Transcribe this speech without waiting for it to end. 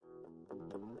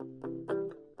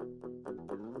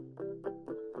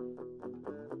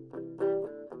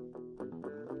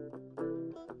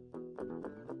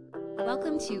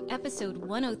Welcome to episode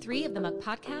 103 of the Muck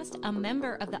Podcast, a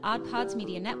member of the Odd Pods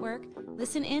Media Network.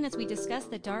 Listen in as we discuss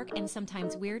the dark and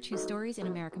sometimes weird true stories in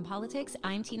American politics.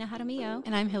 I'm Tina Jaramillo.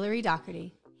 And I'm Hillary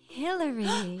Doherty.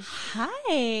 Hillary.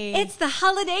 Hi. It's the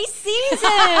holiday season.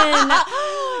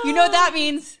 You know what that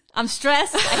means? I'm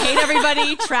stressed. I hate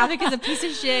everybody. Traffic is a piece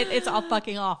of shit. It's all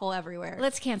fucking awful everywhere.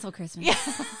 Let's cancel Christmas. Yeah.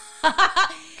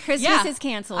 Christmas is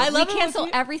canceled. I love we cancel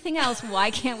everything else.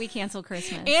 Why can't we cancel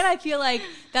Christmas? And I feel like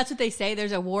that's what they say.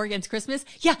 There's a war against Christmas.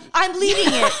 Yeah, I'm leading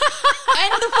it.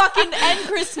 End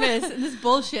Christmas. And this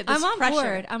bullshit. This I'm on pressure.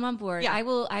 board. I'm on board. Yeah. I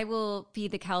will be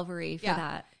the cavalry for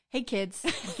that. Hey kids,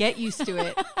 get used to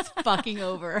it. It's fucking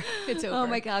over. It's over. Oh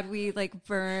my God, we like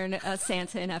burn a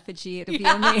Santa in effigy. It'll be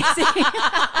amazing.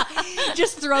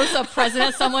 Just throw some present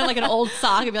at someone like an old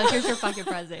sock and be like, here's your fucking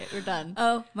present. We're done.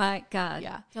 Oh my God.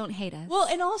 Yeah. Don't hate us. Well,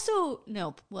 and also,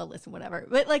 listen, whatever.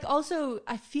 But like also,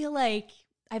 I feel like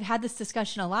I've had this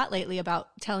discussion a lot lately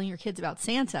about telling your kids about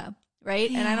Santa.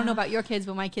 Right? Yeah. And I don't know about your kids,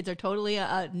 but my kids are totally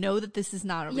know that this is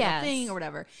not a real thing or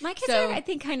whatever. My kids are, I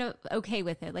think, kind of okay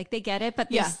with it. Like they get it, but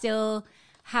they still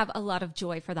have a lot of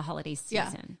joy for the holiday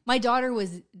season. Yeah. My daughter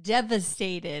was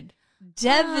devastated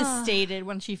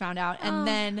when she found out. And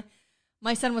then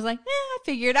my son was like, I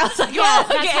figured. I was like,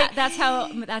 okay. That's how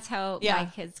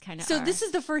my kids kind of are. So this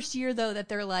is the first year though that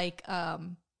they're like,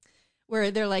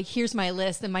 where they're like, here's my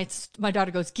list. And my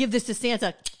daughter goes, give this to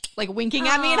Santa. Like winking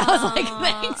at me, and I was like,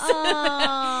 thanks.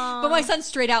 But my son's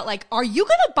straight out like, are you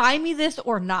gonna buy me this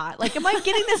or not? Like, am I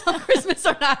getting this on Christmas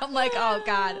or not? I'm like, oh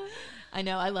God. I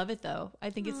know. I love it though. I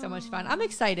think it's so much fun. I'm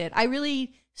excited. I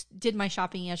really did my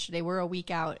shopping yesterday. We're a week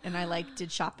out and I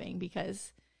did shopping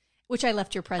which I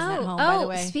left your present at home, by the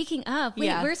way. Speaking of,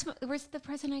 wait, where's the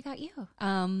present I got you?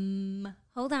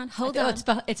 Hold on.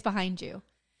 It's behind you.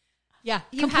 Yeah.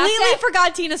 You completely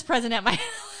forgot Tina's present at my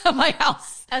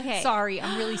house. Okay. Sorry.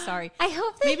 I'm really sorry. I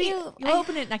hope that maybe you'll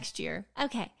open it next year.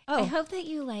 Okay. Oh. I hope that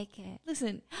you like it.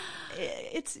 Listen,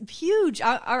 it's huge.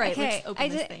 All right. Okay. Let's open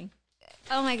this thing.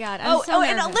 Oh my God. I'm so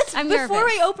nervous. Before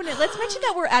I open it, let's mention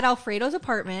that we're at Alfredo's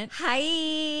apartment. Hi.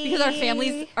 Because our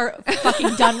families are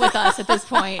fucking done with us at this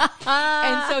point.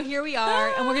 And so here we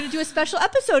are, and we're going to do a special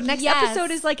episode. Next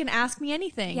episode is like an Ask Me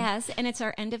Anything. Yes, and it's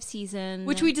our end of season.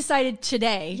 Which we decided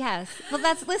today. Yes. Well,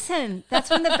 that's when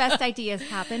the best ideas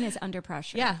happen is under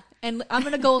pressure. Yeah. And I'm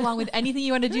going to go along with anything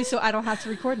you want to do so I don't have to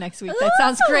record next week. That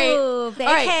sounds great. All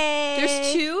right.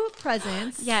 There's 2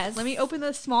 presents. Yes. Let me open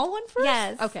the small one first.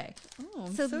 Yes. Okay. Oh,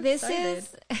 I'm so this excited.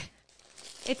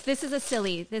 This is a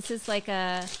silly. This is like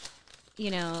a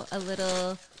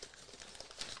little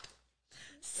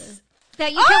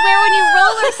that you can wear when you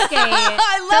roller skate.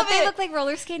 I love Don't they look like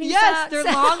roller skating socks? Yes, they're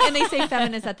long and they say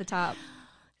feminist at the top.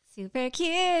 Super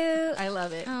cute. I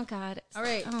love it. Oh God. All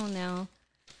right. Oh no.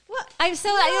 What? I'm so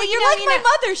you're like my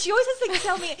mother. She always has to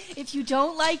tell me if you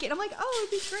don't like it. I'm like, oh,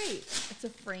 it'd be great.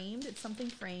 It's something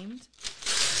framed.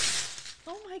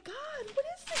 Oh my God, what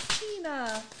is this,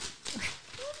 Tina?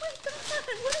 Oh my God,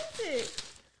 what is it?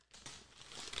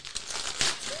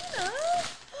 Tina?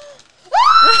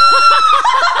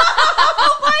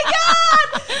 Oh my God!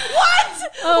 What?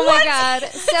 Oh my God.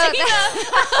 So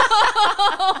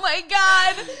oh my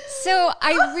God. So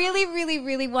I really, really,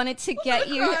 really wanted to get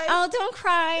you. Cry. Oh, don't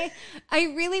cry. I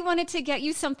really wanted to get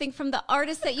you something from the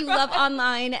artist that you love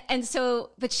online.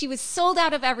 But she was sold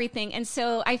out of everything. And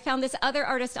so I found this other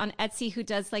artist on Etsy who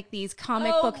does like these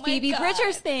comic book Phoebe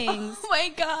Bridgers things. Oh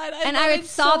my God. I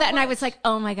saw that and I was like,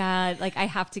 oh my God, like I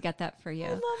have to get that for you. I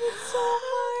love it so much.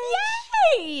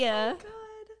 Yay! Oh God.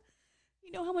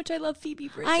 You know how much I love Phoebe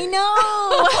Bridgers. I know.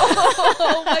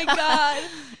 Oh my God.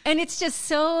 And it's just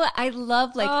I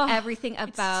love everything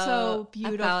about so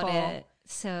beautiful. About it.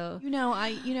 So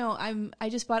I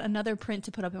just bought another print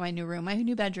to put up in my new room. My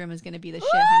new bedroom is going to be the shit,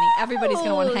 honey. Everybody's going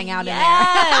to want to hang out in there.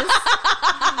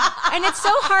 And it's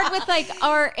so hard with like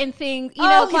art and things,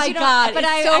 oh my God, but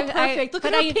it's so perfect. Look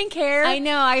at her pink hair. I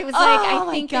know. I was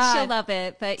I think that she'll love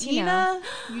it. But Tina,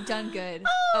 you done good.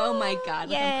 Oh my God,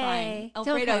 look, I'm crying.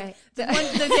 Alfredo, the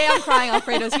day I'm crying,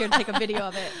 Alfredo's here to take a video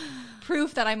of it.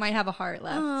 Proof that I might have a heart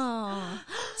left. Oh.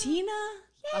 Tina,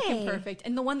 fucking perfect.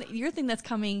 And your thing that's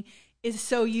coming is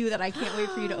so you that I can't wait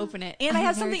for you to open it. And I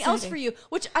have something else for you,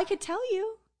 which I could tell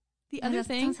you. The other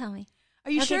thing. Don't tell me. Are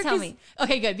you sure? Tell me.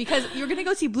 Okay, good. Because you're going to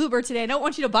go see Boebert today. I don't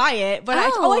want you to buy it. But maybe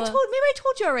I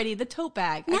told you already. The tote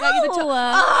bag. No.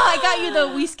 I got you the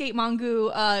We Skate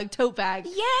Mongo tote bag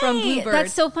from Boebert.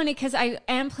 That's so funny because I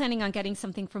am planning on getting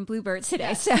something from Boebert today.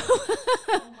 Yes. So.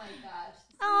 Oh my gosh.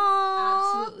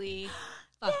 Absolutely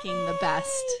fucking the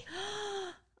best.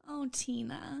 Oh,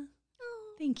 Tina.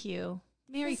 Thank you.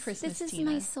 Merry Christmas, This is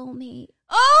Tina. my soulmate.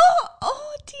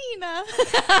 Oh, Tina.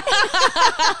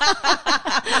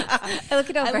 Look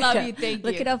at Alfredo. I love you. Thank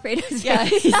you. Look at Alfredo's face. Yeah,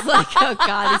 he's like, oh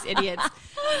God, these idiots.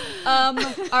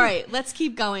 All right, let's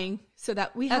keep going. So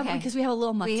that we have, because we have a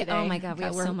little muck today. Oh my God, we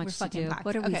have so much to do. Packed.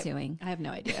 What are we doing? I have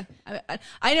no idea.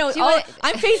 I know.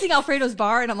 I'm facing Alfredo's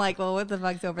bar, and I'm like, well, what the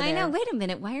fuck's over there? I know. Wait a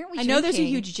minute. Why aren't we? I know there's a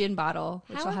huge gin bottle.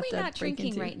 Which How I'll are have we to not break drinking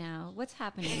into. right now? What's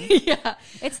happening? Yeah,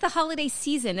 it's the holiday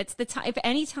season. It's the time. If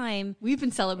any time we've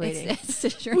been celebrating, it's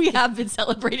we have been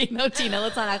celebrating. No, Tina,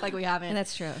 let's not act like we haven't.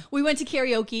 That's true. We went to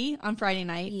karaoke on Friday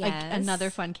night. Yes. Like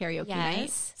another fun karaoke night.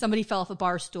 Yes. Somebody fell off a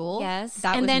bar stool. Yes,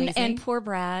 that was amazing. And poor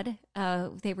Brad.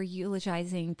 They were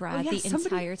eulogizing Brad the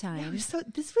entire time. So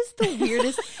this was the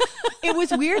weirdest. It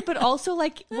was weird, but also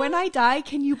like, when I die,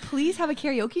 can you please have a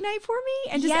karaoke night for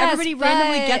me? And just everybody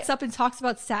randomly gets up and talks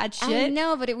about sad shit. I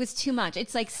know, but it was too much.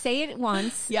 It's like, say it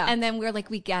once, and then we're like,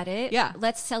 we get it. Yeah,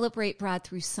 let's celebrate Brad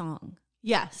through song.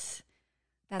 Yes.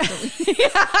 That's what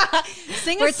we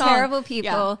sing We're a song. Terrible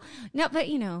people. Yeah. No, but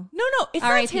you know. No, it's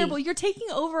not terrible. You're taking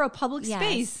over a public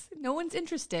space. No one's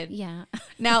interested. Yeah.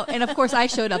 Now, and of course I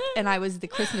showed up and I was the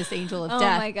Christmas angel of death.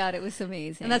 Oh my God, it was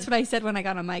amazing. And that's what I said when I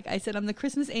got on mic. I said, I'm the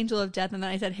Christmas angel of death. And then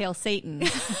I said, Hail Satan.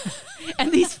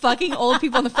 And these fucking old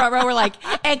people in the front row were like,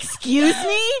 excuse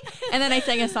me? And then I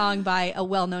sang a song by a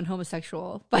well-known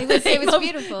homosexual. It was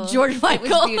beautiful. George Michael.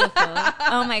 It was beautiful.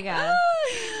 Oh my God.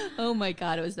 Oh my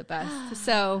God, it was the best.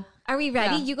 So, are we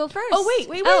ready? You go first.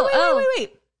 Oh,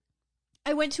 wait.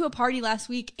 I went to a party last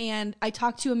week and I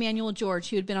talked to Emmanuel George,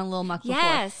 who had been on Lil Muck before.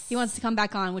 Yes. He wants to come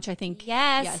back on, which I think.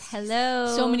 Yes.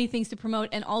 Hello. So many things to promote.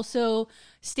 And also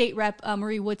State Rep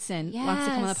Marie Woodson wants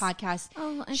to come on the podcast.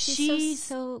 Oh, and she's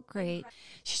so great.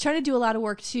 She's trying to do a lot of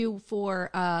work too for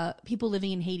people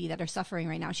living in Haiti that are suffering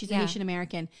right now. She's a Haitian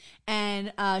American.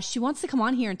 And she wants to come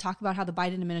on here and talk about how the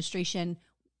Biden administration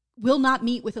will not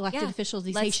meet with elected officials,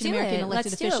 these Haitian American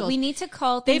elected officials. We need to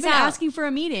call things They've been out. asking for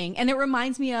a meeting. And it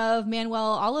reminds me of Manuel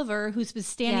Oliver, who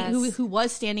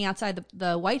was standing outside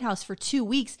the White House for 2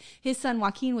 weeks. His son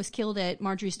Joaquin was killed at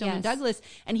Marjorie Stoneman Douglas.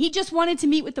 And he just wanted to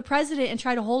meet with the president and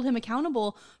try to hold him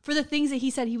accountable for the things that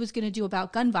he said he was going to do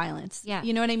about gun violence. Yeah.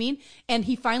 You know what I mean? And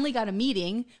he finally got a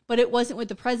meeting, but it wasn't with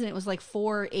the president. It was like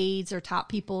 4 aides or top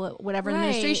people, whatever, in the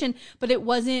administration. But it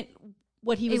wasn't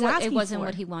what he was asking for. It wasn't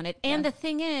what he wanted. And the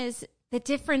thing is, the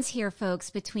difference here, folks,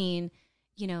 between,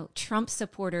 Trump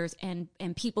supporters and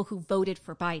people who voted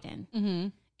for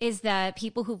Biden is that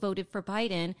people who voted for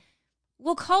Biden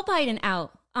will call Biden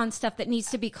out on stuff that needs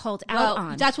to be called out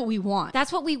on. That's what we want.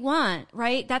 That's what we want,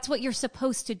 right? That's what you're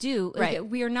supposed to do. Right.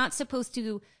 We are not supposed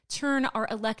to turn our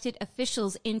elected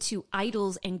officials into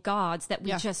idols and gods that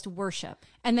we just worship.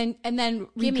 And then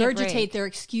regurgitate their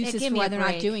excuses for why they're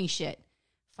not doing shit.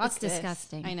 It's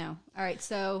disgusting. I know. All right,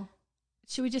 so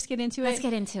should we just get into it? Let's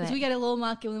get into it. We got a little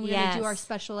muck, and then we're going to do our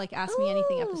special, Ask Me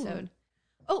Anything episode.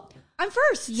 Oh, I'm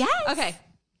first. Yes. Okay.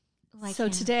 So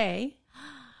today,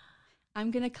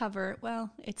 I'm going to cover,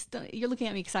 you're looking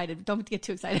at me excited. Don't get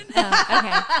too excited.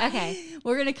 Okay.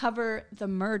 We're going to cover the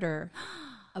murder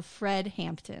of Fred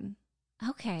Hampton.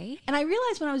 Okay. And I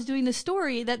realized when I was doing this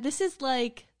story that this is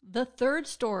the third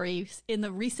story in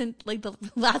the recent, the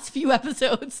last few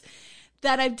episodes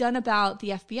that I've done about the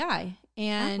FBI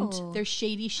and their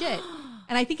shady shit.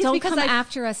 And I think it's because come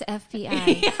after us,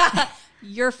 FBI. Yeah,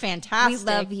 you're fantastic.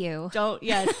 We love you.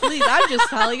 Please. I'm just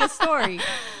telling a story.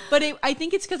 But I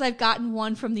think it's because I've gotten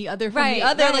one from the other,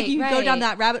 you go down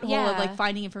that rabbit hole of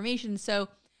finding information. So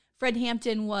Fred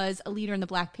Hampton was a leader in the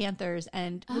Black Panthers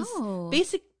and was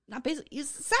he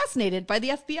was assassinated by the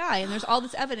FBI. And there's all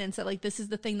this evidence that this is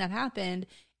the thing that happened.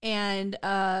 And,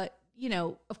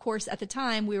 of course, at the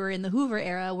time we were in the Hoover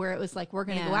era where it was we're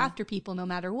going to go after people no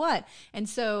matter what. And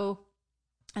so,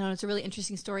 I don't know, it's a really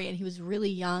interesting story. And he was really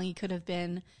young. He could have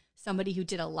been somebody who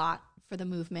did a lot for the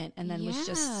movement and then was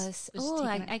just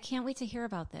I can't wait to hear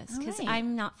about this because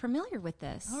I'm not familiar with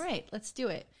this. All right, let's do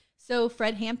it. So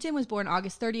Fred Hampton was born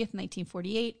August 30th,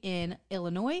 1948 in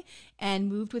Illinois and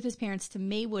moved with his parents to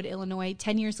Maywood, Illinois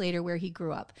 10 years later where he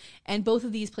grew up. And both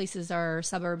of these places are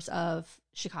suburbs of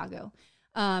Chicago.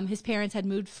 His parents had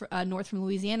moved north from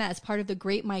Louisiana as part of the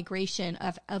Great Migration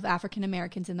of African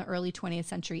Americans in the early 20th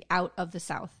century out of the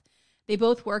South. They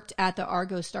both worked at the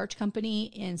Argo Starch Company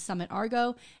in Summit,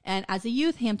 Argo, and as a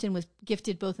youth, Hampton was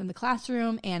gifted both in the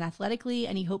classroom and athletically,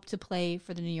 and he hoped to play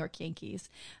for the New York Yankees.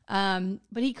 But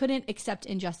he couldn't accept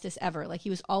injustice ever. He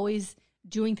was always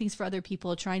doing things for other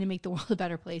people, trying to make the world a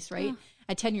better place, right? Yeah.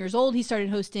 At 10 years old, he started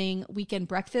hosting weekend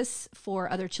breakfasts for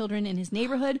other children in his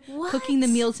neighborhood, cooking the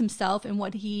meals himself in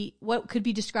what could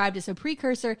be described as a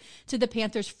precursor to the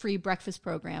Panthers' free breakfast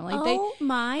program. Like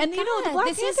my God. And you know, the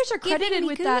Black Panthers are credited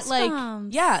with that. Like,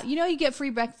 yeah, you know, you get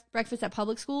free breakfast at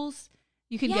public schools.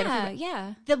 You can get it.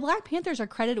 Yeah. The Black Panthers are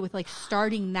credited with like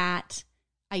starting that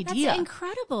idea. That's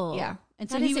incredible. Yeah. And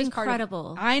so that he is was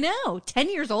incredible. I know. 10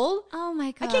 years old. Oh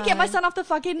my God. I can't get my son off the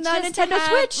fucking Nintendo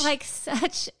Switch. Like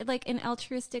such like an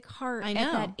altruistic heart at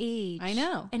that age. I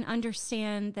know. And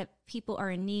understand that people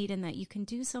are in need and that you can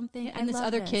do something. Yeah, and this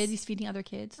other kid, he's feeding other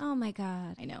kids. Oh my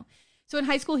God. I know. So in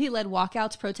high school, he led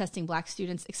walkouts protesting Black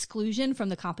students' exclusion from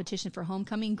the competition for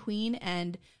homecoming queen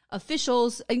and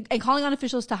officials and calling on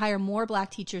officials to hire more Black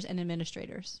teachers and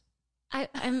administrators.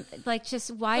 I'm like,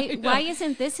 just why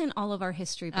isn't this in all of our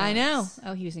history books? I know.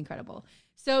 Oh, he was incredible.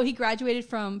 So he graduated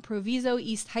from Proviso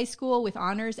East High School with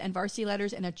honors and varsity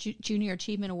letters and a Junior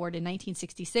Achievement Award in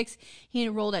 1966. He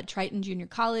enrolled at Triton Junior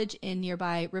College in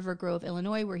nearby River Grove,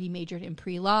 Illinois, where he majored in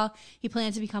pre-law. He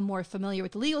planned to become more familiar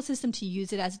with the legal system to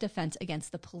use it as a defense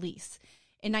against the police.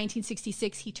 In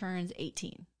 1966, he turns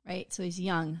 18, right? So he's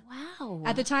young. Wow.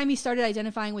 At the time, he started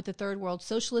identifying with the Third World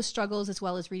socialist struggles, as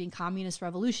well as reading communist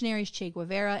revolutionaries Che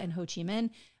Guevara and Ho Chi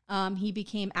Minh. He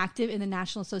became active in the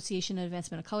National Association of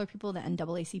Advancement of Colored People, the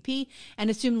NAACP, and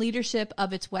assumed leadership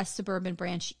of its West Suburban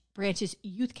branch's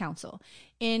Youth Council.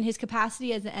 In his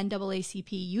capacity as the NAACP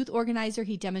youth organizer,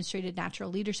 he demonstrated natural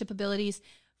leadership abilities.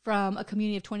 From a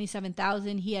community of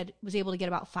 27,000, he was able to get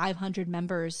about 500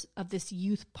 members of this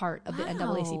youth part of the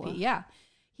NAACP. Yeah.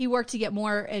 He worked to get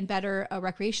more and better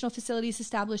recreational facilities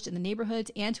established in the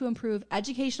neighborhoods and to improve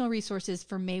educational resources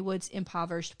for Maywood's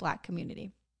impoverished Black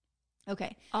community.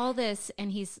 Okay. All this,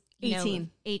 and he's 18,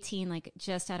 like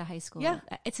just out of high school. Yeah.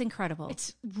 It's incredible.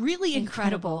 It's really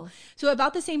incredible. So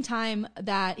about the same time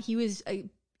that he was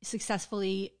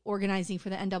successfully organizing for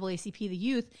the NAACP, the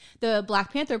youth, the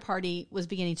Black Panther Party was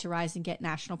beginning to rise and get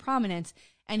national prominence.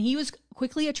 And he was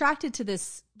quickly attracted to the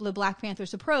Black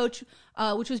Panthers approach,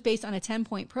 which was based on a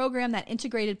 10-point program that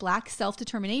integrated Black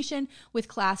self-determination with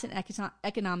class and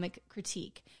economic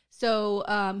critique.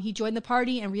 So he joined the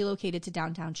party and relocated to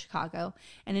downtown Chicago.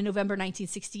 And in November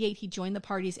 1968, he joined the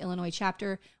party's Illinois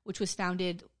chapter, which was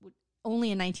founded only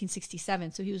in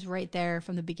 1967. So he was right there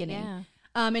from the beginning. Yeah.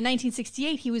 In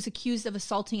 1968, he was accused of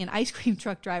assaulting an ice cream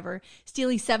truck driver,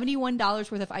 stealing $71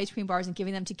 worth of ice cream bars and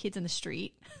giving them to kids in the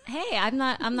street. Hey, I'm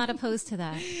not opposed to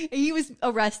that. He was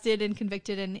arrested and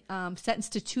convicted and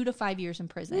sentenced to 2 to 5 years in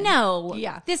prison. No,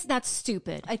 yeah, that's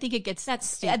stupid. I think it gets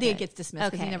stupid. I think it gets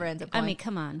dismissed because he never ends up going. I mean,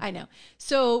 come on. I know.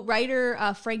 So writer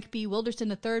Frank B. Wilderson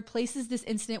III places this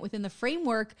incident within the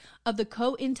framework of the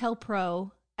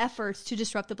COINTELPRO efforts to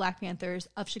disrupt the Black Panthers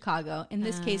of Chicago, in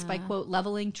this case by, quote,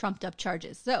 leveling trumped up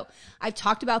charges. So I've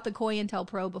talked about the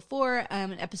COINTELPRO before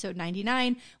in episode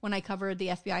 99 when I covered the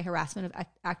FBI harassment of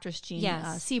actress Jean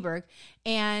Seberg,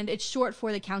 and it's short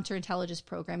for the Counterintelligence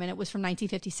Program, and it was from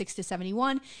 1956 to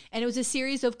 71, and it was a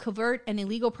series of covert and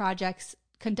illegal projects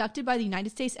conducted by the United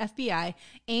States FBI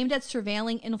aimed at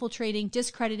surveilling, infiltrating,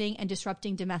 discrediting, and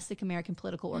disrupting domestic American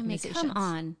political organizations. I mean, come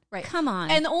on. Right. Come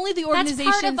on. And only the organizations...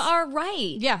 That's part of our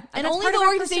right. Yeah. And only the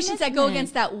organizations that go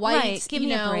against that white, give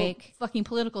me a break. fucking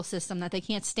political system that they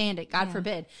can't stand it, God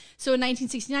forbid. So in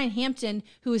 1969, Hampton,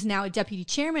 who is now a deputy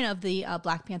chairman of the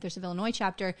Black Panthers of Illinois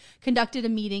chapter, conducted a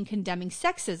meeting condemning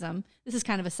sexism. This is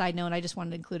kind of a side note. I just wanted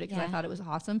to include it because I thought it was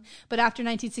awesome. But after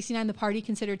 1969, the party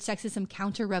considered sexism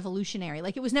counter-revolutionary.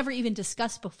 Like, it was never even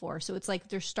discussed before. So it's like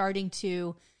they're starting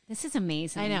to... This is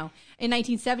amazing. I know. In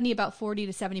 1970, about 40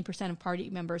 to 70% of party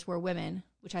members were women,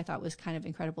 which I thought was kind of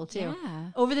incredible too. Yeah.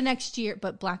 Over the next year,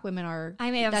 but Black women are...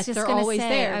 I mean, they're always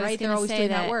there, right? They're always doing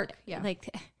that work. Yeah.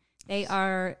 Like, they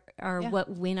are what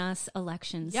win us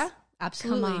elections. Yeah.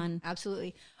 Absolutely. Come on.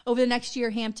 Absolutely. Over the next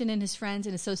year, Hampton and his friends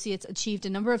and associates achieved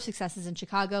a number of successes in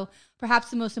Chicago.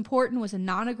 Perhaps the most important was a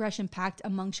non-aggression pact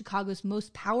among Chicago's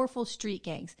most powerful street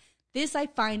gangs. This I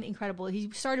find incredible.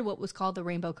 He started what was called the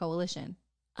Rainbow Coalition.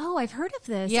 Oh, I've heard of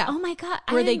this. Yeah. Oh my God.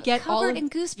 Where they get all in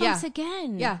Goosebumps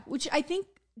again. Yeah. Which I think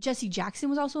Jesse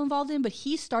Jackson was also involved in, but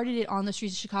he started it on the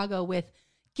streets of Chicago with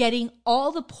getting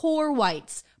all the poor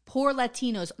whites, poor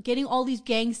Latinos, getting all these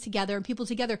gangs together and people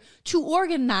together to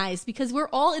organize because we're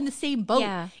all in the same boat.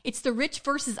 Yeah. It's the rich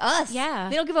versus us. Yeah.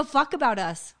 They don't give a fuck about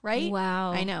us, right?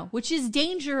 Wow. I know. Which is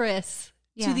dangerous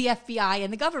to the FBI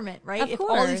and the government, right? Of if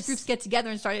course. all these groups get together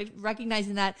and start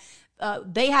recognizing that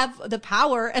they have the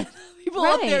power and people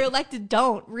up there elected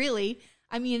don't, really.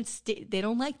 I mean, they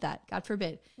don't like that. God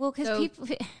forbid. Well, because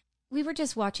we were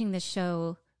just watching this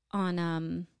show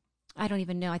on I don't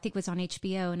even know. I think it was on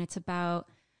HBO, and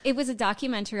it was a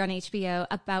documentary on HBO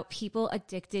about people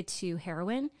addicted to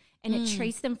heroin, and it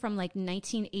traced them from like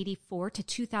 1984 to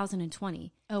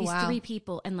 2020. These 3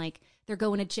 people, and like they're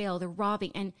going to jail, they're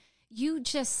robbing, and you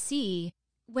just see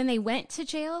when they went to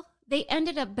jail, they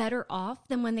ended up better off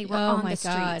than when they were on the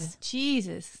streets.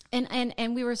 Jesus.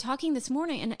 And we were talking this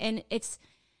morning, and it's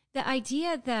the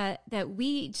idea that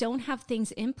we don't have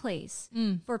things in place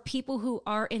for people who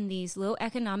are in these low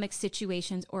economic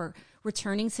situations or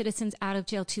returning citizens out of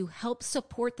jail to help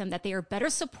support them, that they are better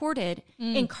supported,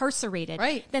 incarcerated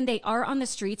than they are on the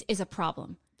streets is a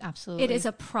problem. Absolutely. It is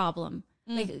a problem.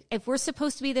 Like, if we're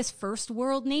supposed to be this first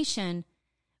world nation,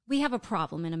 we have a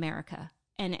problem in America.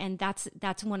 And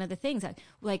that's one of the things that,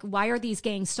 like, why are these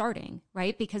gangs starting?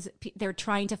 Right? Because they're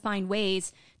trying to find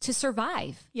ways to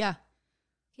survive. Yeah.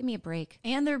 Give me a break.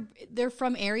 And they're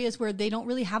from areas where they don't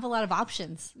really have a lot of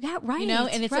options. Yeah, right. You know,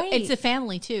 and it's a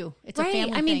family too. It's a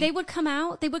family I mean, thing. they would come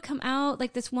out.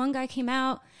 Like, this one guy came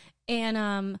out, and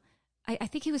I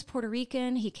think he was Puerto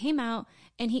Rican. He came out,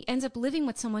 and he ends up living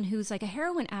with someone who's like a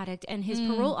heroin addict, and his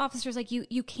parole officer's like,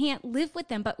 you can't live with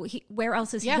them, but where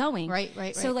else is he going?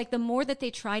 Right. So like, the more that they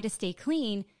try to stay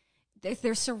clean,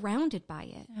 they're surrounded by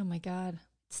it. Oh my God.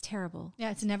 It's terrible.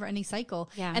 Yeah, it's a never-ending cycle.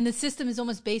 Yeah. And the system is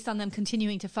almost based on them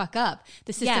continuing to fuck up.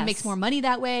 The system makes more money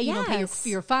that way. You don't pay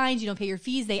your fines. You don't pay your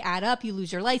fees. They add up. You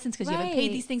lose your license because you haven't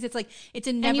paid these things. It's like, it's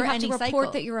a never-ending cycle. And you have to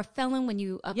report that you're a felon when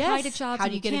you apply to jobs. How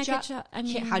do you get a job? I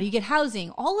mean, how do you get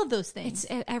housing? All of those things.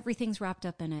 Everything's wrapped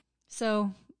up in it.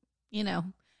 So, you know,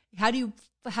 how do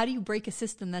you break a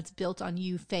system that's built on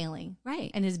you failing? Right.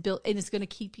 And is going to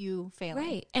keep you failing.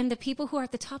 Right. And the people who are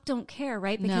at the top don't care,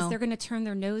 right? Because they're going to turn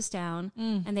their nose down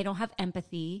and they don't have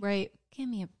empathy. Right. Give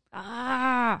me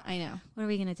I know. What are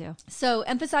we going to do? So,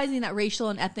 emphasizing that racial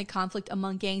and ethnic conflict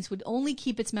among gangs would only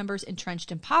keep its members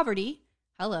entrenched in poverty.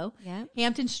 Hello. Yeah.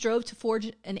 Hampton strove to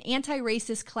forge an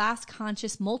anti-racist,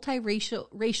 class-conscious,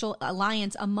 multiracial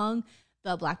alliance among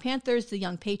the Black Panthers, the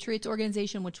Young Patriots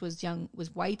organization, which was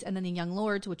white, and then the Young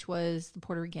Lords, which was the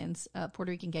Puerto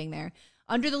Rican gang there,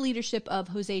 under the leadership of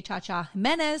Jose Chacha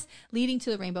Jimenez, leading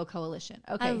to the Rainbow Coalition.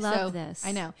 Okay, I love this.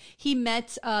 I know. He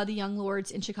met the Young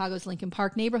Lords in Chicago's Lincoln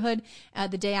Park neighborhood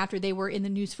the day after they were in the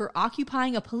news for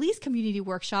occupying a police community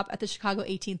workshop at the Chicago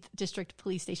 18th District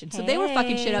Police Station. So they were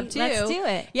fucking shit up too. Let's do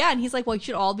it. Yeah, and he's like, well, you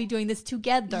should all be doing this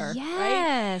together.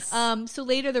 Yes. Right? So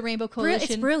later the Rainbow Coalition...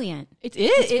 It's brilliant. It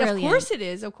is. Of course it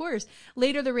is. Of course.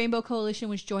 Later the Rainbow Coalition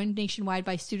was joined nationwide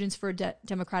by Students for a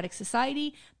Democratic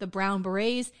Society, the Brown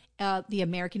Berets, the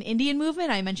American Indian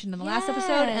Movement, I mentioned in the last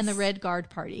episode, and the Red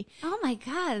Guard Party. Oh my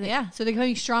God. Yeah, so they're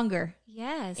going stronger.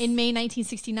 Yes. In May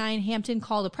 1969, Hampton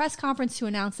called a press conference to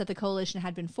announce that the coalition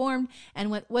had been formed,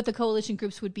 and what the coalition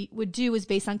groups would do was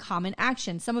based on common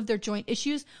action. Some of their joint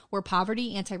issues were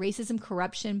poverty, anti-racism,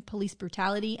 corruption, police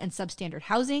brutality, and substandard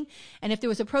housing. And if there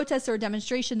was a protest or a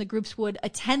demonstration, the groups would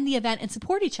attend the event and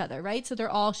support each other, right? So they're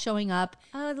all showing up.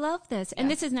 I love this. And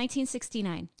this is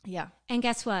 1969. Yeah. And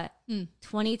guess what?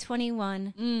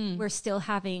 2021, we're still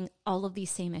having all of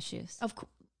these same issues. Of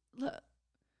course.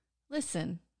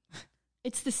 Listen.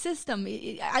 It's the system.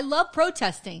 I love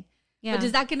protesting. Yeah. But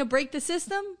is that going to break the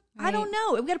system? Right. I don't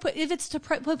know. We got to put, if it's to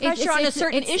put pressure on a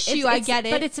certain issue, I get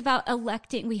it. But it's about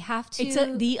electing. We have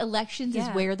to. The elections is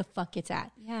where the fuck it's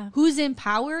at. Yeah. Who's in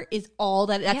power is all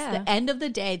that. That's the end of the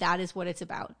day. That is what it's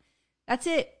about. That's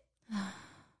it.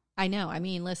 I know. I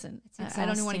mean, listen, I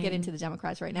don't even want to get into the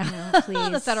Democrats right now. No,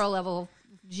 please. The federal level.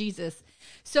 Jesus.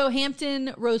 So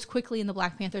Hampton rose quickly in the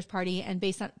Black Panthers Party, and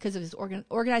because of his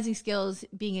organizing skills,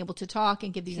 being able to talk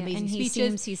and give these amazing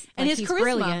speeches, and his charisma.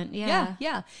 Brilliant.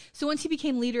 Yeah. So once he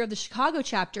became leader of the Chicago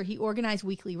chapter, he organized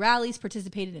weekly rallies,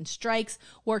 participated in strikes,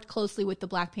 worked closely with the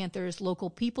Black Panthers local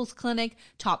People's Clinic,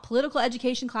 taught political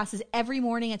education classes every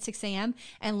morning at 6 a.m.,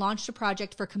 and launched a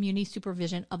project for community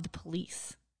supervision of the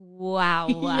police. Wow.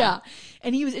 Yeah.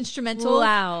 And he was instrumental.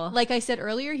 Wow. Like I said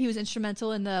earlier, he was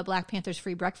instrumental in the Black Panthers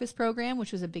free breakfast program,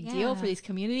 which was a big deal for these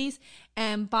communities.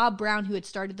 And Bob Brown, who had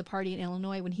started the party in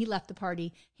Illinois, when he left the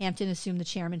party, Hampton assumed the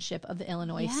chairmanship of the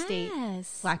Illinois State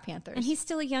Black Panthers. And he's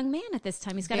still a young man at this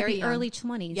time. He's got to be early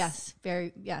 20s.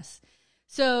 Yes.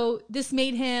 So this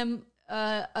made him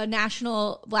a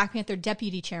national Black Panther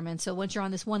deputy chairman. So once you're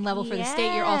on this one level for the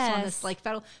state, you're also on this like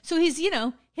federal. So he's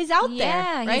out there,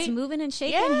 right? He's moving and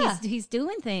shaking. He's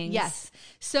doing things. Yes.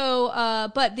 So,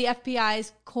 but the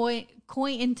FBI's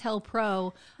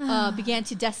COINTELPRO began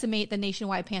to decimate the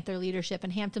nationwide Panther leadership,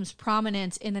 and Hampton's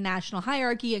prominence in the national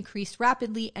hierarchy increased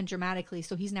rapidly and dramatically.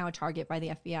 So he's now a target by the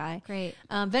FBI. Great.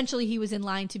 Eventually, he was in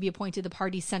line to be appointed the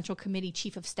party's Central Committee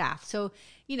Chief of Staff. So,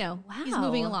 you know, he's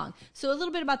moving along. So a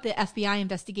little bit about the FBI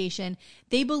investigation.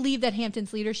 They believe that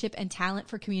Hampton's leadership and talent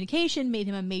for communication made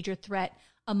him a major threat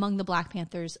among the Black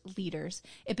Panthers leaders.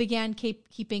 It began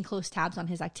keeping close tabs on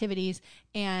his activities,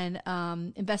 and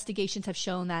investigations have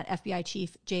shown that FBI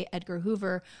Chief J. Edgar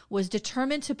Hoover was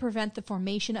determined to prevent the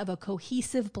formation of a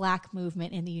cohesive Black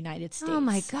movement in the United States. Oh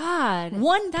my God.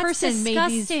 One That's person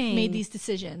disgusting. made these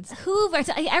decisions. Hoover.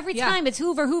 Every time it's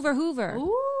Hoover, Hoover, Hoover.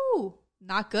 Ooh,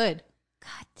 not good.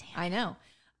 God damn. I know.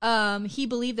 He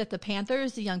believed that the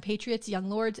Panthers, the Young Patriots, Young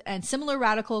Lords, and similar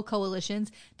radical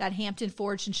coalitions that Hampton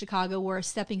forged in Chicago were a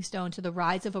stepping stone to the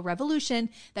rise of a revolution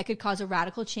that could cause a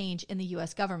radical change in the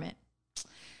U.S. government.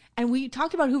 And we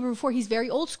talked about Hoover before. He's very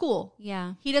old school.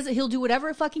 Yeah. He'll do whatever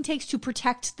it fucking takes to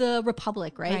protect the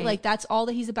republic, right? Like, that's all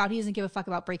that he's about. He doesn't give a fuck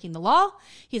about breaking the law.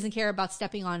 He doesn't care about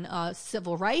stepping on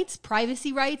civil rights,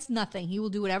 privacy rights, nothing. He will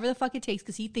do whatever the fuck it takes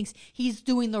because he thinks he's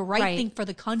doing the right thing for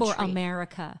the country. For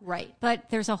America. Right. But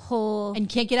there's a whole... And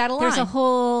can't get out of line. There's a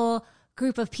whole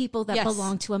group of people that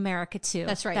belong to America too.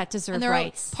 That's right. That deserve and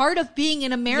rights. Part of being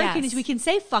an American is we can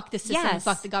say fuck the system and Yes.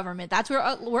 fuck the government. That's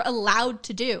what we're allowed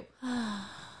to do.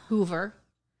 Hoover.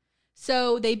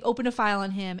 So they opened a file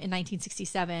on him in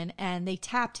 1967, and they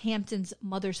tapped Hampton's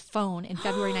mother's phone in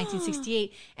February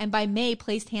 1968, and by May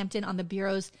placed Hampton on the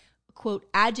Bureau's, quote,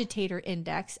 agitator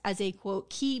index as a, quote,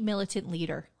 key militant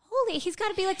leader. Holy, he's got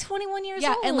to be like 21 years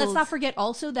old. Yeah, and let's not forget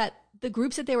also that the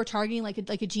groups that they were targeting, like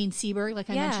a Gene Seberg, like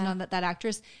I mentioned on that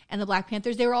actress, and the Black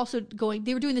Panthers, they were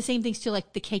doing the same things to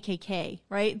like the KKK,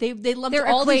 right? They lumped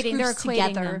all these groups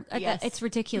together. Yes. It's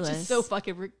ridiculous. Which is so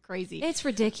fucking crazy. It's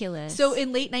ridiculous. So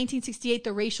in late 1968,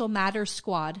 the Racial Matters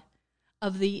Squad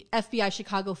of the FBI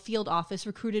Chicago field office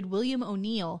recruited William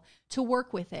O'Neill to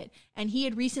work with it, and he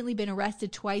had recently been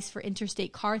arrested twice for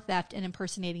interstate car theft and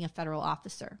impersonating a federal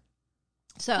officer.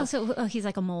 So he's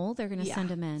like a mole. They're going to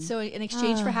send him in. So in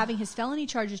exchange for having his felony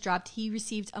charges dropped, he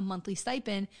received a monthly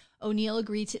stipend. O'Neill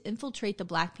agreed to infiltrate the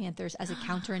Black Panthers as a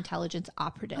counterintelligence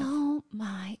operative. Oh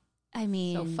my! I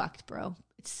mean, so fucked, bro.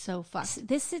 It's so fucked.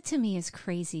 This to me is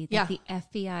crazy that the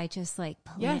FBI just like.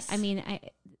 I mean,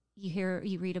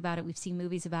 you read about it. We've seen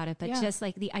movies about it, but just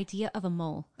like the idea of a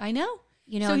mole. I know.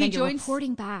 You know, so and he then you're joins,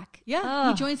 reporting back. Yeah,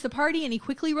 he joins the party, and he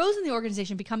quickly rose in the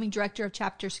organization, becoming director of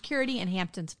chapter security and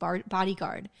Hampton's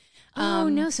bodyguard.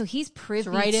 No, so he's privy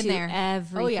right to in there.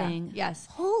 Everything. Oh, yeah. Yes.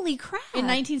 Holy crap. In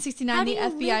 1969, How the do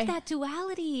you FBI live that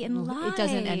duality in life? It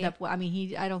doesn't end up well. I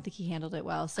mean, I don't think he handled it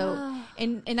well. So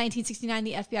in 1969,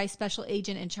 the FBI special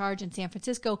agent in charge in San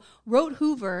Francisco wrote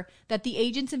Hoover that the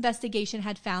agent's investigation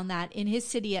had found that, in his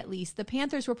city at least, the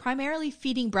Panthers were primarily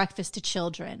feeding breakfast to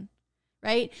children.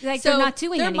 Right? Like, so they're not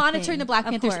doing anything. They're monitoring the Black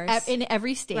Panthers in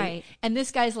every state. Right. And this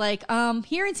guy's like,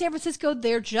 here in San Francisco,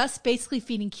 they're just basically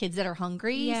feeding kids that are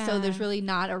hungry. Yeah. So there's really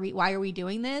not why are we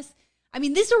doing this? I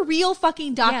mean, these are real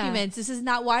fucking documents. This is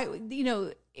not why,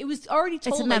 it was already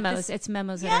told. It's memos. It's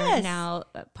memos that are now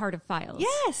part of files.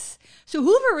 Yes. So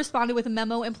Hoover responded with a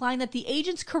memo implying that the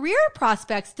agent's career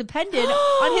prospects depended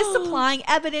on his supplying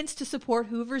evidence to support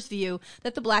Hoover's view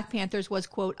that the Black Panthers was,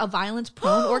 quote, a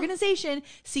violence-prone organization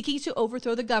seeking to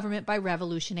overthrow the government by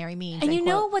revolutionary means. And you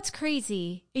know what's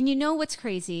crazy?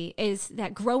 Is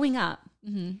that growing up,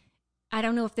 I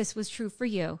don't know if this was true for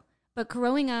you, but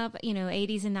growing up,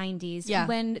 80s and 90s,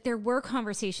 when there were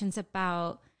conversations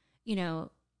about,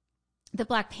 the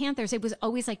Black Panthers, it was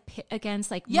always like pit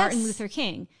against like Martin Luther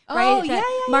King, right?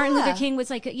 Martin Luther King was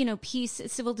like, peace,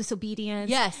 civil disobedience.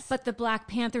 Yes. But the Black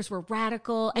Panthers were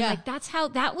radical. And like,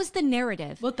 that was the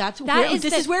narrative. Well, this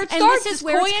is where it starts. This is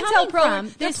where it's coming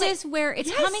from. This is where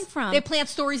it's coming from. They plant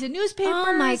stories in newspapers.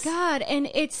 Oh my God. And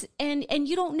it's, and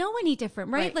you don't know any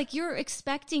different, right? Like you're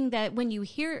expecting that when you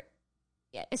hear,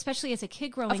 especially as a kid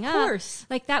growing up,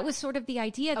 like that was sort of the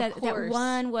idea that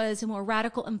one was more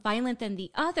radical and violent than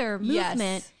the other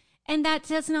movement. And that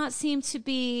does not seem to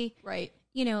be,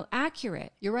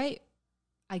 accurate. You're right.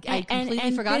 I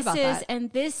completely forgot about that.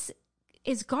 And this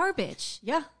is garbage.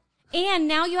 Yeah. And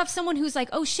now you have someone who's like,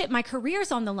 oh shit, my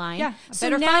career's on the line. Yeah.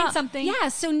 Better find something. Yeah.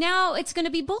 So now it's going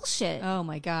to be bullshit. Oh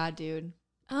my God, dude.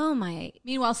 Oh my.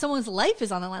 Meanwhile, someone's life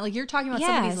is on the line. Like you're talking about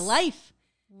somebody's life.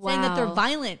 Saying that they're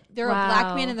violent. They're a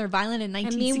Black man and they're violent in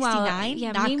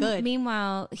 1969. Not good.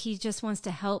 Meanwhile, he just wants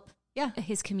to help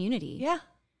his community. Yeah.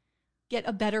 Get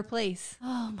a better place.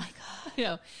 Oh my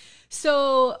God.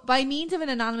 So by means of an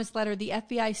anonymous letter, the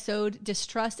FBI sowed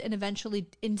distrust and eventually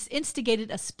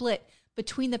instigated a split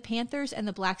between the Panthers and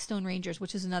the Blackstone Rangers,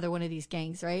 which is another one of these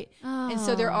gangs, right? Oh. And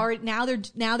so they're now they're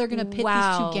going to pit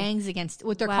these two gangs against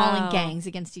what they're calling gangs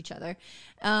against each other.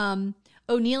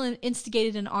 O'Neill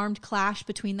instigated an armed clash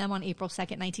between them on April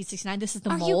 2nd, 1969. This is the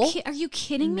mole. Are you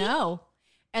kidding me? No.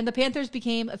 And the Panthers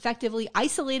became effectively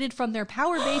isolated from their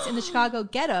power base in the Chicago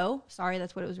ghetto. Sorry,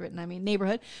 that's what it was written. I mean,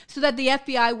 neighborhood. So that the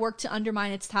FBI worked to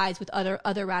undermine its ties with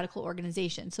other radical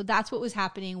organizations. So that's what was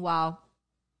happening while,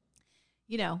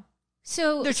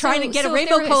 so they're trying to get a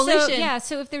rainbow coalition.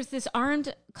 So if there's this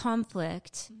armed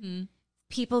conflict,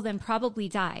 people then probably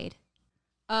died.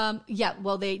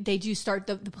 Well, they do start,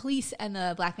 the police and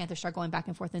the Black Panthers start going back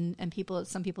and forth, and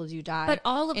some people do die. But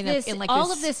all of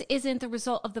this isn't the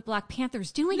result of the Black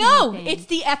Panthers doing anything. No, it's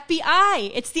the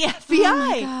FBI. It's the FBI. Oh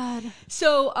my God.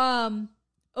 So,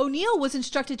 O'Neill was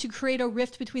instructed to create a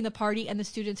rift between the party and the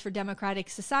Students for Democratic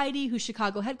Society, whose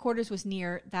Chicago headquarters was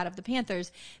near that of the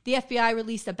Panthers. The FBI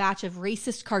released a batch of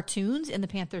racist cartoons in the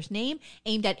Panthers' name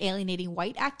aimed at alienating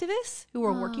white activists who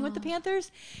were working with the Panthers.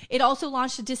 It also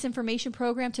launched a disinformation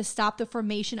program to stop the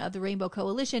formation of the Rainbow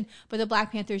Coalition, but the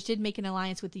Black Panthers did make an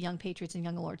alliance with the Young Patriots and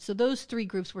Young Lords. So those three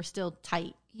groups were still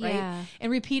tight. Right. Yeah.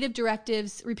 In repeated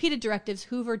directives,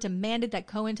 Hoover demanded that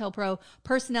COINTELPRO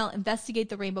personnel investigate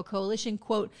the Rainbow Coalition,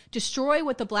 quote, destroy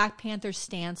what the Black Panthers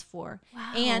stands for,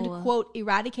 and, quote,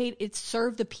 eradicate its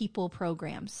serve the people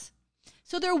programs.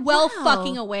 So they're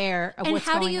fucking aware of what's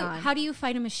going on. How do you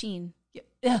fight a machine?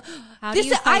 I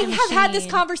have had this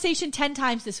conversation 10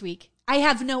 times this week. I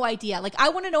have no idea. Like, I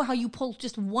want to know how you pull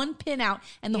just one pin out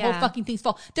and the whole fucking thing's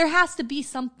fall. There has to be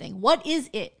something. What is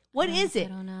it? What is it? I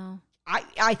don't know.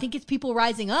 I think it's people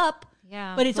rising up.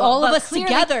 Yeah. But it's all of us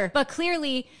together. But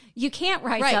clearly you can't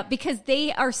rise up because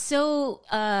they are so,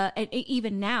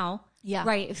 even now. Yeah.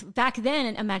 Right. Back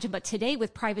then, imagine, but today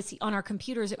with privacy on our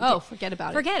computers. Forget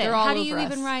about it. Forget it. How do you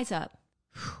even rise up?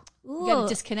 You got to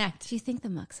disconnect. Do you think the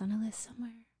muck's on a list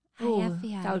somewhere? Hi,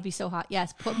 FBI. That would be so hot.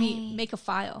 Yes. Make a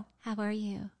file. How are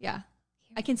you? Yeah.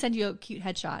 I can send you a cute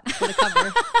headshot for the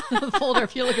cover folder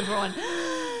if you're looking for one.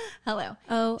 Hello.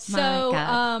 Oh, my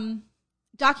God.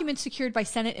 Documents secured by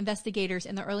Senate investigators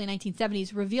in the early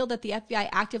 1970s revealed that the FBI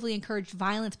actively encouraged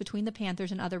violence between the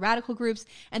Panthers and other radical groups,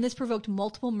 and this provoked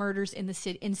multiple murders in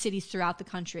cities throughout the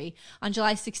country. On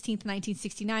July 16th,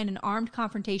 1969, an armed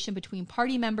confrontation between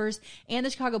party members and the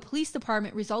Chicago Police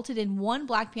Department resulted in one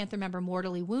Black Panther member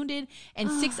mortally wounded and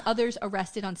 6 others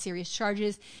arrested on serious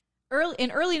charges.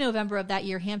 In early November of that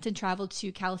year, Hampton traveled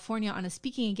to California on a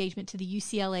speaking engagement to the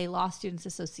UCLA Law Students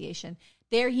Association.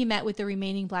 There, he met with the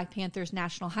remaining Black Panthers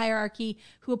national hierarchy,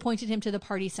 who appointed him to the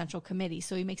party's central committee.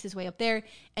 So he makes his way up there,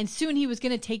 and soon he was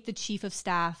going to take the chief of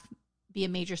staff, be a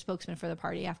major spokesman for the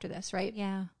party after this, right?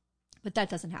 Yeah. But that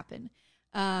doesn't happen.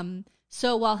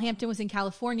 So while Hampton was in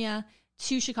California,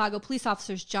 2 Chicago police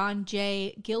officers, John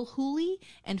J. Gilhooly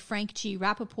and Frank G.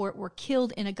 Rappaport, were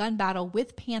killed in a gun battle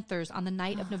with Panthers on the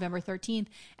night of November 13th,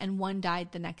 and 1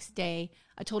 died the next day.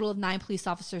 A total of 9 police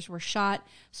officers were shot.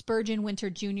 Spurgeon Winter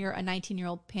Jr., a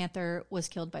 19-year-old Panther, was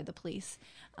killed by the police.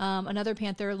 Another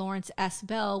Panther, Lawrence S.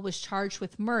 Bell, was charged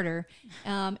with murder.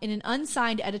 In an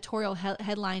unsigned editorial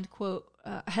headlined, quote,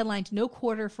 headlined "No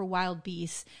Quarter for Wild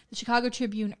Beasts," the Chicago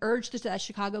Tribune urged that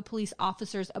Chicago police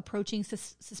officers approaching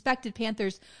suspected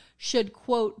Panthers should,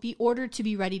 quote, be ordered to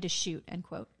be ready to shoot, end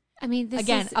quote. I mean, this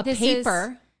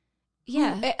paper.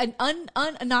 An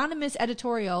anonymous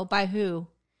editorial by who?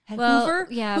 Hoover?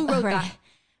 Yeah. Who wrote that?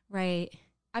 Right.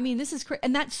 I mean, this is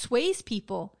and that sways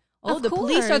people. Of the course.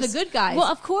 Police are the good guys. Well,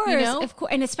 of course, of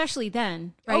course, and especially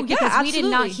then, right? Oh, yeah, because absolutely. we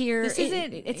did not hear. This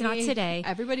isn't. It's not today.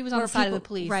 Everybody was on the side of the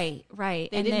police. Right.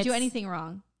 They didn't do anything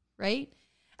wrong, right?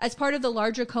 As part of the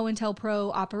larger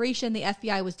COINTELPRO operation, the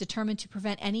FBI was determined to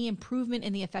prevent any improvement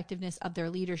in the effectiveness of their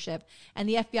leadership, and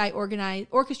the FBI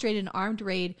orchestrated an armed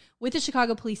raid with the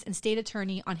Chicago police and state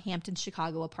attorney on Hampton's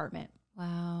Chicago apartment.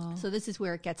 Wow. So this is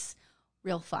where it gets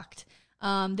real fucked.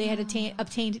 They had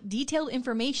obtained detailed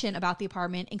information about the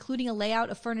apartment, including a layout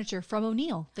of furniture from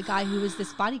O'Neill, the guy who was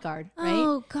this bodyguard, right?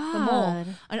 Oh, God. The mole.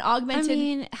 An augmented... I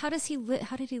mean, how did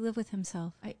he live with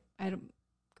himself? I don't...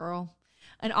 Girl.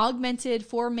 An augmented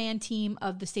 4-man team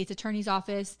of the state's attorney's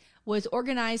office was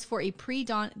organized for a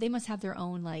pre-dawn... They must have their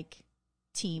own,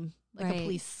 team, a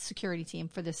police security team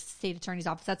for the state attorney's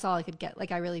office. That's all I could get.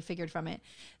 I really figured from it.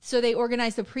 So they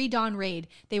organized a pre-dawn raid.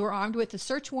 They were armed with a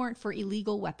search warrant for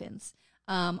illegal weapons.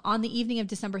 On the evening of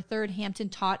December 3rd, Hampton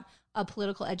taught a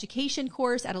political education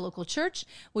course at a local church,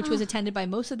 which was attended by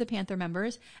most of the Panther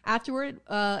members. Afterward,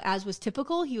 as was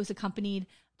typical, he was accompanied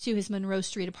to his Monroe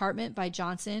Street apartment by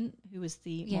Johnson, who was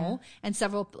the mole, and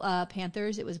several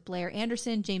Panthers. It was Blair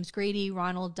Anderson, James Grady,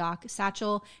 Ronald Doc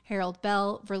Satchel, Harold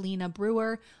Bell, Verlina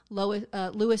Brewer,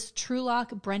 Louis Trulock,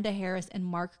 Brenda Harris, and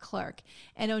Mark Clark.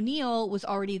 And O'Neill was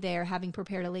already there, having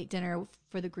prepared a late dinner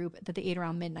for the group that they ate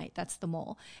around midnight. That's the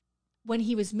mole. When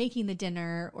he was making the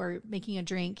dinner or making a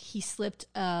drink, he slipped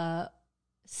Barbital,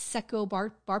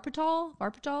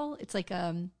 it's like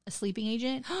a sleeping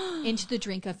agent, into the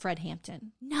drink of Fred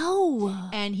Hampton. No.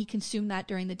 And he consumed that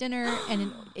during the dinner,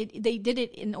 and he did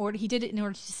it in order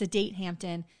to sedate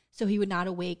Hampton so he would not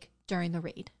awake during the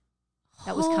raid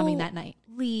that was coming that night.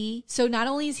 So not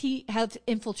only is he have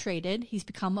infiltrated, he's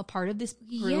become a part of this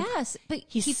group. Yes, but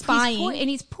he's spying and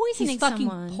he's poisoning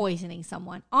someone. He's poisoning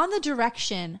someone on the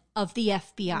direction of the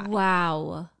FBI.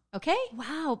 Wow. Okay.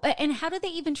 Wow. And how do they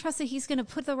even trust that he's going to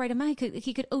put the right amount?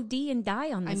 He could OD and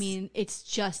die on this. I mean, it's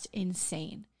just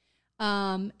insane.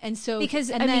 And so because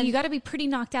then you got to be pretty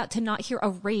knocked out to not hear a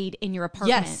raid in your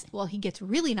apartment. Yes. Well, he gets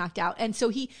really knocked out, and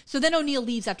so then O'Neill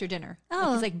leaves after dinner.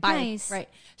 Oh, he's like, bye. Nice. Right.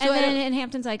 So and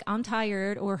Hampton's like, I'm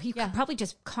tired, or he probably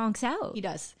just conks out. He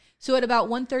does. So at about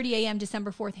 1:30 a.m.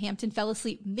 December 4th, Hampton fell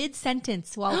asleep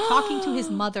mid-sentence while talking to his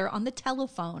mother on the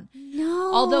telephone.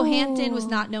 No. Although Hampton was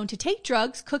not known to take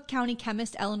drugs, Cook County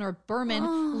chemist Eleanor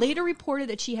Berman later reported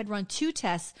that she had run 2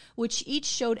 tests, which each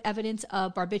showed evidence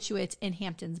of barbiturates in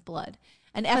Hampton's blood.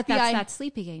 But that's that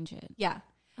sleeping agent. Yeah.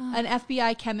 An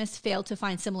FBI chemist failed to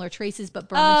find similar traces, but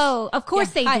Berman... Oh, of course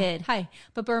they did.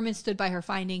 But Berman stood by her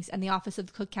findings, and the office of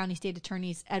the Cook County State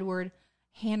Attorney's Edward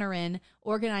Hanneran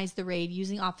organized the raid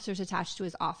using officers attached to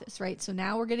his office, right? So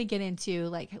now we're going to get into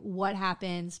like what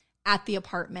happens at the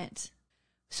apartment.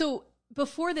 So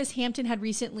before this, Hampton had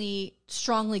recently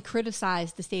strongly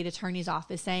criticized the state attorney's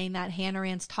office, saying that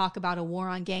Hanneran's talk about a war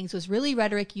on gangs was really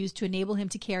rhetoric used to enable him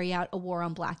to carry out a war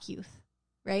on black youth.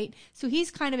 Right. So he's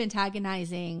kind of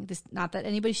antagonizing this, not that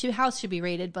anybody's house should be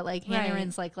raided, but like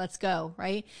Hanneran's like, let's go.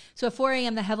 Right. So at 4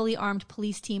 a.m., the heavily armed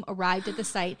police team arrived at the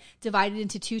site, divided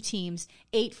into 2 teams,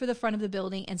 8 for the front of the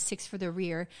building and 6 for the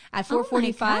rear. At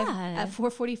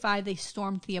 4:45, they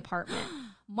stormed the apartment.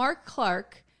 Mark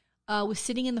Clark was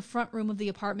sitting in the front room of the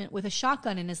apartment with a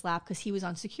shotgun in his lap because he was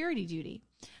on security duty.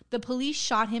 The police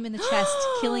shot him in the chest,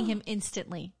 killing him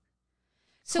instantly.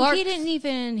 So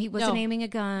he wasn't aiming a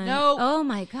gun. No. Oh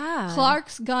my God.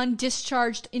 Clark's gun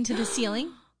discharged into the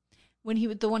ceiling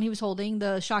the one he was holding,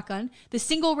 the shotgun. The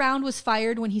single round was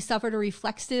fired when he suffered a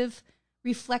reflexive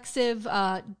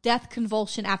death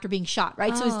convulsion after being shot,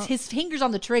 right? So his finger's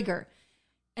on the trigger.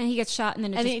 And he gets shot and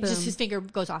then his finger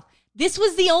goes off. This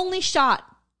was the only shot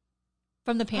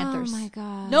from the Panthers. Oh my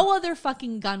God. No other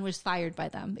fucking gun was fired by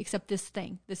them except this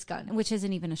gun. Which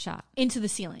isn't even a shot. Into the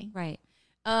ceiling. Right.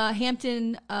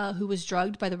 Hampton, who was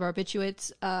drugged by the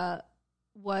barbiturates,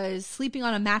 was sleeping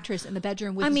on a mattress in the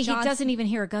bedroom with Johnson. He doesn't even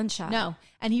hear a gunshot. No.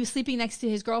 And he was sleeping next to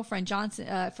his girlfriend, Johnson.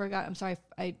 I'm sorry,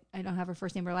 I don't have her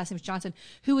first name. Her last name is Johnson,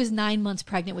 who was 9 months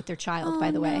pregnant with their child, by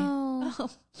the way.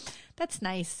 Oh, that's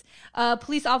nice.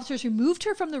 Police officers removed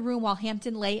her from the room while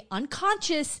Hampton lay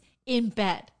unconscious in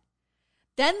bed.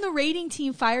 Then the raiding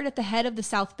team fired at the head of the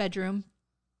south bedroom.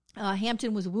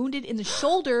 Hampton was wounded in the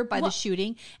shoulder by the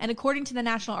shooting, and according to the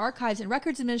National Archives and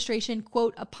Records Administration,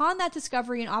 quote, upon that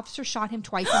discovery, an officer shot him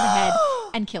twice in the head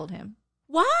and killed him.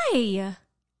 Why?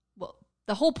 Well,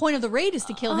 the whole point of the raid is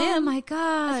to kill him. Oh my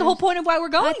God. That's the whole point of why we're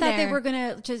going there. I thought they were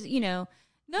going to just, No.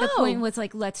 The point was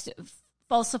like, let's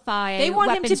falsify. They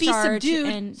want him to be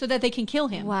subdued so that they can kill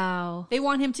him. Wow. They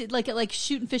want him to like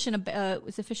shooting fish in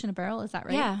was it fish in a barrel? Is that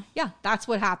right? Yeah. Yeah, that's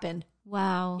what happened.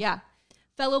 Wow. Yeah.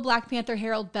 Fellow Black Panther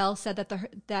Harold Bell said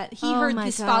that he heard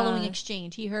this following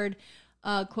exchange. He heard,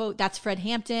 quote, that's Fred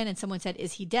Hampton. And someone said,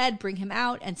 is he dead? Bring him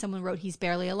out. And someone wrote, he's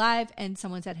barely alive. And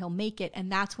someone said, he'll make it.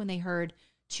 And that's when they heard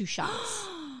 2 shots.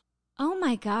 Oh,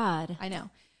 my God. I know.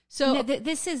 So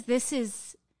this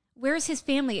is where's his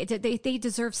family? They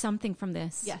deserve something from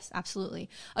this. Yes, absolutely.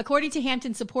 According to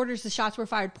Hampton supporters, the shots were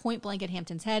fired point blank at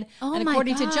Hampton's head. Oh, and my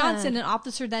according God. to Johnson, an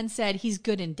officer then said, he's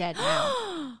good and dead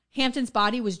now. Hampton's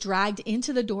body was dragged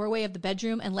into the doorway of the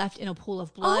bedroom and left in a pool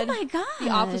of blood. Oh, my God. The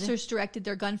officers directed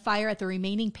their gunfire at the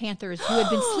remaining Panthers who had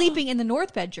been sleeping in the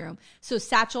north bedroom. So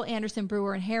Satchel, Anderson,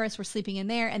 Brewer, and Harris were sleeping in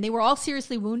there, and they were all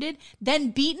seriously wounded,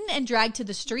 then beaten and dragged to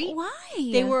the street. Why?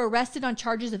 They were arrested on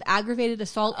charges of aggravated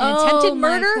assault and attempted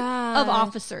murder of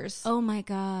officers. Oh, my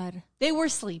God. They were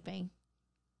sleeping.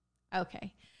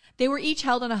 Okay. They were each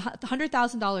held on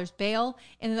 $100,000 bail.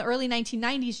 And in the early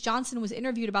 1990s, Johnson was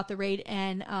interviewed about the raid,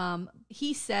 and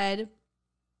he said,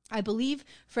 I believe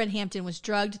Fred Hampton was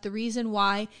drugged. The reason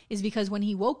why is because when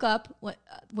he woke up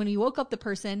the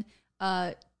person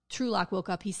Trulock woke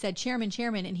up, he said, chairman,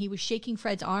 and he was shaking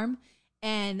Fred's arm,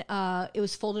 and it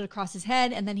was folded across his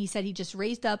head. And then he said he just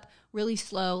raised up really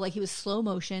slow, like he was slow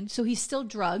motion. So he's still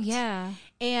drugged. Yeah.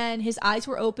 And his eyes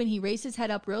were open. He raised his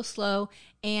head up real slow,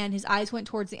 and his eyes went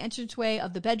towards the entranceway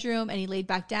of the bedroom, and he laid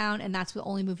back down, and that's the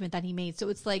only movement that he made. So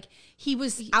it's like he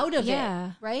was out of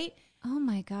it, right? Oh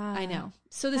my God. I know.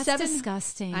 So That's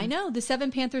disgusting. I know. The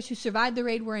 7 Panthers who survived the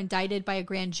raid were indicted by a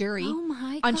grand jury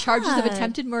on charges of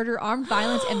attempted murder, armed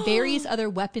violence, and various other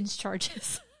weapons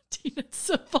charges. Dude, that's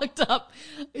so fucked up.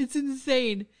 It's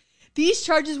insane. These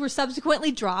charges were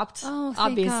subsequently dropped,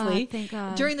 obviously. Thank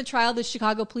God. During the trial, the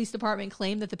Chicago Police Department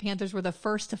claimed that the Panthers were the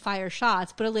first to fire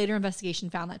shots, but a later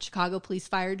investigation found that Chicago police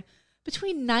fired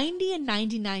between 90 and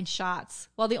 99 shots,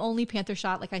 while the only Panther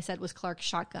shot, like I said, was Clark's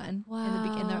shotgun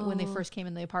when they first came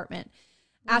in the apartment.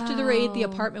 After the raid, the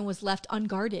apartment was left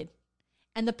unguarded,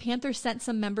 and the Panthers sent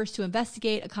some members to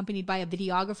investigate, accompanied by a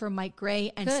videographer, Mike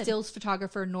Gray, and stills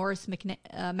photographer Norris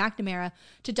McNamara,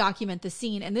 to document the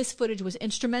scene. And this footage was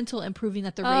instrumental in proving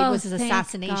that the raid was an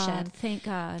assassination. Thank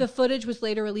God. The footage was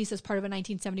later released as part of a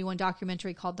 1971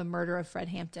 documentary called The Murder of Fred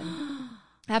Hampton.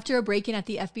 After a break-in at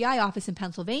the FBI office in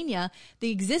Pennsylvania, the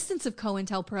existence of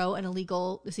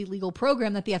COINTELPRO, this illegal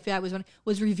program that the FBI was running,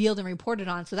 was revealed and reported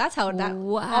on. So that's how that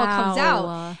all comes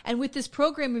out. And with this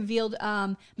program revealed,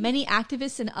 many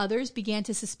activists and others began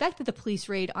to suspect that the police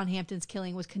raid on Hampton's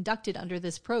killing was conducted under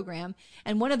this program.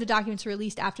 And one of the documents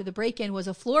released after the break-in was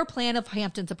a floor plan of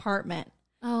Hampton's apartment.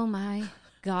 Oh my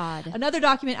God. Another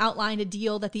document outlined a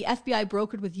deal that the FBI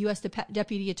brokered with U.S.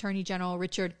 Deputy Attorney General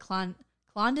Richard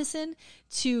Clondison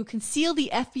to conceal the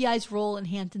FBI's role in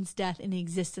Hampton's death and the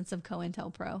existence of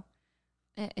COINTELPRO.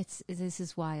 This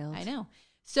is wild. I know.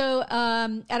 So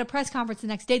at a press conference the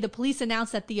next day, the police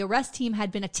announced that the arrest team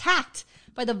had been attacked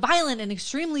by the violent and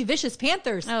extremely vicious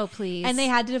Panthers. Oh, please. And they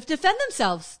had to defend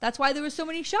themselves. That's why there were so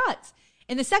many shots.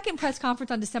 In the second press conference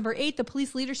on December 8th, the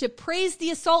police leadership praised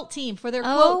the assault team for their,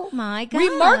 quote, my God,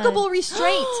 remarkable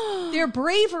restraint, their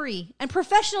bravery, and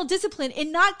professional discipline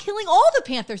in not killing all the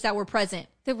Panthers that were present.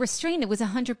 The restraint, it was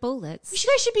 100 bullets. You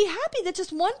guys should be happy that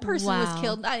just one person was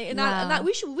killed.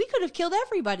 We could have killed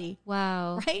everybody.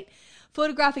 Wow. Right?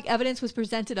 Photographic evidence was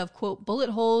presented of, quote, bullet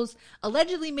holes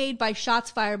allegedly made by shots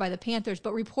fired by the Panthers,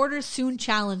 but reporters soon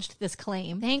challenged this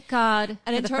claim. Thank God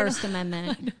for the First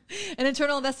Amendment. An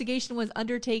internal investigation was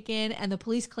undertaken, and the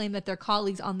police claimed that their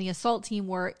colleagues on the assault team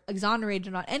were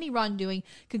exonerated on any wrongdoing,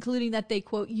 concluding that they,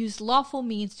 quote, used lawful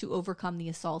means to overcome the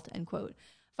assault, end quote.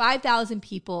 5,000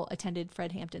 people attended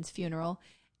Fred Hampton's funeral.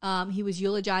 He was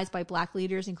eulogized by black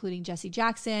leaders, including Jesse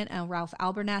Jackson and Ralph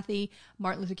Abernathy,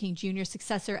 Martin Luther King Jr.'s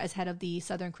successor, as head of the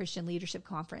Southern Christian Leadership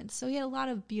Conference. So he had a lot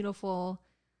of beautiful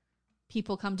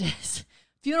people come to his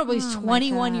funeral, but he's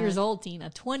 21 years old, Tina.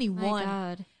 21. My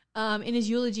God. In his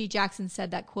eulogy, Jackson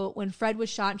said that, quote, when Fred was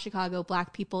shot in Chicago,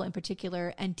 black people in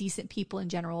particular and decent people in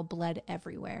general bled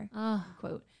everywhere,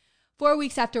 quote. 4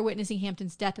 weeks after witnessing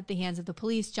Hampton's death at the hands of the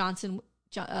police,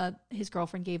 his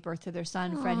girlfriend gave birth to their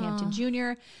son, Fred Hampton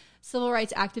Jr. Civil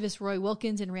rights activists Roy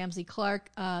Wilkins and Ramsey Clark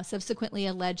subsequently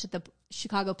alleged that the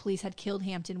Chicago police had killed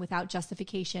Hampton without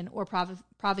justification or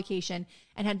provocation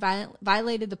and had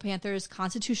violated the Panthers'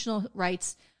 constitutional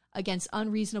rights against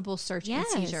unreasonable search and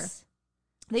seizure.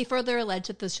 They further alleged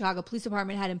that the Chicago Police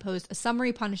Department had imposed a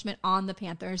summary punishment on the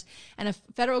Panthers, and a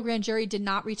federal grand jury did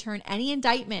not return any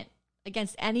indictment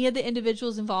against any of the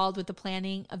individuals involved with the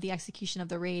planning of the execution of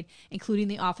the raid, including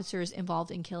the officers involved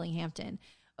in killing Hampton.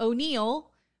 O'Neill,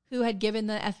 who had given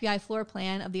the FBI floor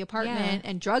plan of the apartment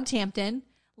and drugged Hampton,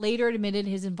 later admitted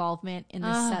his involvement in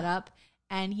this setup,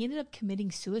 and he ended up committing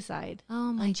suicide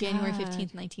on January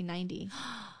 15th, 1990.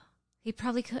 He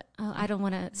probably could. I don't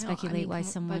want to speculate why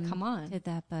someone did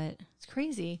that, but it's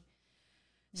crazy.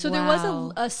 So there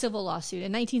was a civil lawsuit.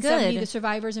 In 1970, the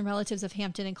survivors and relatives of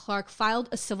Hampton and Clark filed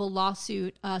a civil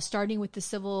lawsuit stating that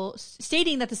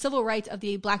the civil rights of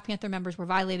the Black Panther members were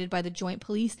violated by the joint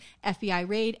police FBI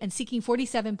raid and seeking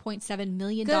 $47.7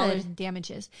 million in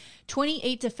damages.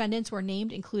 28 defendants were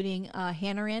named, including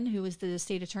Hannaran, who was the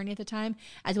state attorney at the time,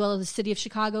 as well as the city of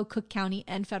Chicago, Cook County,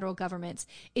 and federal governments.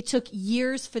 It took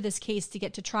years for this case to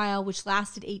get to trial, which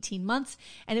lasted 18 months,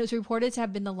 and it was reported to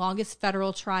have been the longest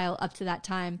federal trial up to that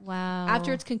time. Wow.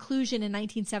 After its conclusion in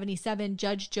 1977,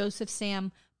 Judge Joseph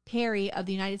Sam Perry of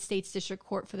the United States District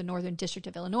Court for the Northern District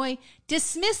of Illinois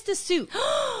dismissed the suit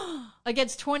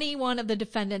against 21 of the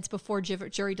defendants before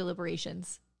jury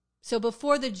deliberations. So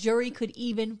before the jury could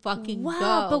even fucking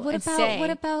go. But what what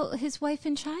about his wife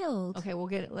and child? Okay, we'll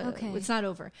get it. Okay. It's not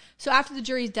over. So after the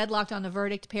jury's deadlocked on the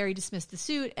verdict, Perry dismissed the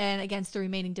suit and against the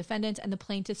remaining defendants, and the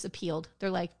plaintiffs appealed. They're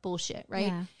like, bullshit, right?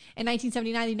 Yeah. In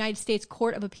 1979, the United States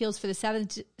Court of Appeals for the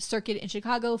Seventh Circuit in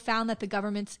Chicago found that the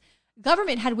government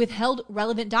had withheld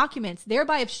relevant documents,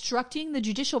 thereby obstructing the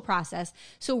judicial process.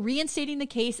 So reinstating the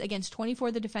case against 24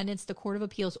 of the defendants, the Court of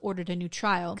Appeals ordered a new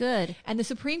trial. Good. And the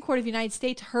Supreme Court of the United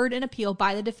States heard an appeal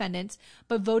by the defendants,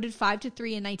 but voted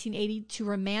 5-3 in 1980 to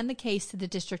remand the case to the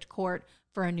district court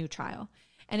for a new trial.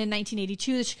 And in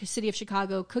 1982, the city of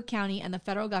Chicago, Cook County, and the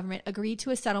federal government agreed to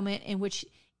a settlement in which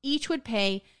each would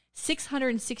pay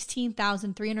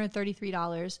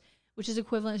 $616,333, which is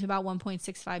equivalent to about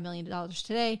 $1.65 million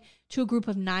today, to a group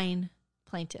of 9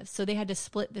 plaintiffs. So they had to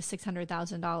split the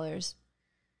 $600,000,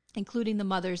 including the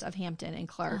mothers of Hampton and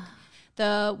Clark.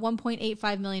 The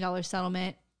 $1.85 million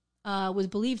settlement was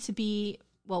believed to be,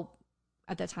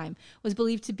 at that time, was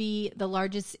believed to be the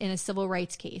largest in a civil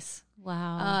rights case.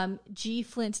 Wow. G.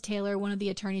 Flint Taylor, one of the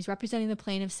attorneys representing the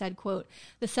plaintiff, said, quote,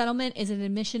 "The settlement is an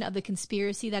admission of the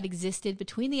conspiracy that existed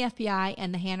between the FBI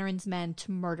and the Hanneran's men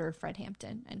to murder Fred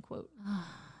Hampton," end quote.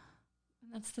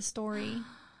 And that's the story.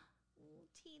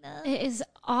 Tina. It is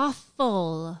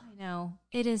awful. I know.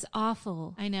 It is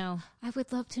awful. I know. I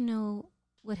would love to know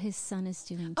what his son is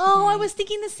doing today. Oh, I was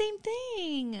thinking the same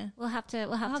thing. We'll have to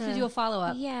do a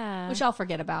follow-up. Yeah. Which I'll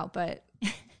forget about, but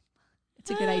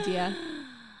it's a good idea.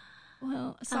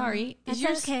 Well, sorry. Is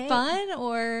yours okay. fun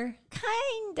or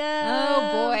kind of?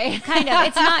 Oh boy. Kind of.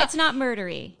 It's not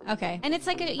murdery. Okay. And it's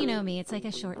like it's like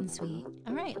a short and sweet.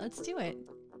 All right, let's do it.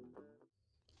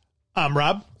 I'm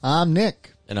Rob. I'm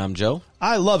Nick. And I'm Joe.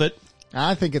 I love it.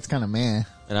 I think it's kind of meh.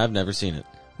 And I've never seen it.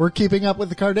 We're keeping up with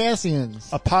the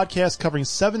Cardassians. A podcast covering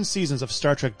 7 seasons of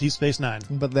Star Trek Deep Space Nine.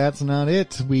 But that's not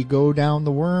it. We go down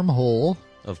the wormhole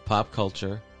Of pop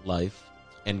culture, life,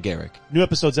 and Garrick. New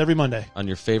episodes every Monday. On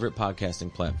your favorite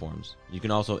podcasting platforms. You can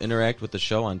also interact with the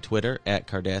show on Twitter at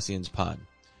CardassiansPod.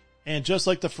 And just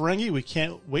like the Ferengi, we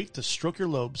can't wait to stroke your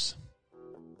lobes.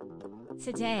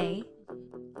 Today,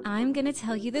 I'm going to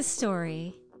tell you the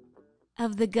story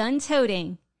of the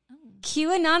gun-toting,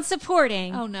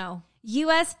 QAnon-supporting, Oh no.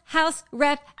 U.S. House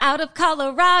Rep out of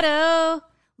Colorado,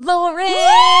 Lauren Boebert.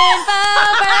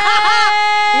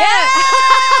 Yes!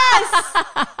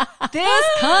 This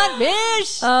cunt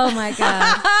bitch. Oh my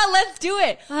God. Let's do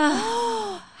it.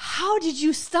 How did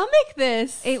you stomach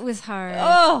this? It was hard.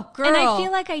 Oh, girl. And I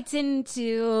feel like I didn't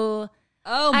do...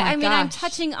 Oh my I mean, I'm gosh.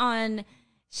 touching on...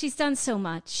 She's done so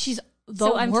much. She's the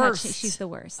so I'm worst. touching. She's the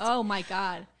worst. Oh my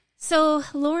God. So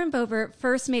Lauren Boebert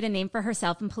first made a name for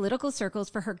herself in political circles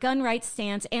for her gun rights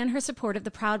stance and her support of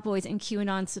the Proud Boys and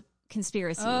QAnon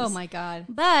conspiracies. Oh my God.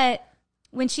 But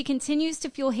when she continues to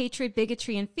fuel hatred,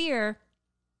 bigotry, and fear,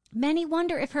 many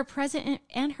wonder if her present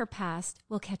and her past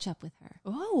will catch up with her.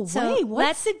 Oh, So wait,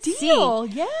 what's the let's deal?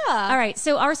 see. Yeah. All right,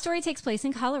 so our story takes place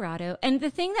in Colorado, and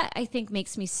the thing that I think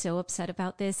makes me so upset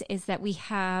about this is that we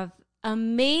have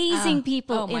amazing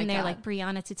people oh my in there, God. like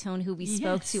Brianna Titone, who we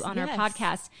spoke to on our yes.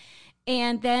 podcast.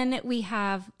 And then we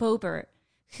have Boebert,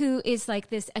 who is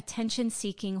like this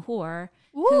attention-seeking whore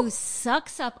who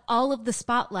sucks up all of the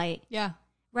spotlight. Yeah.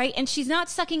 Right? And she's not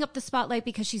sucking up the spotlight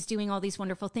because she's doing all these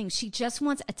wonderful things. She just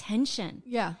wants attention.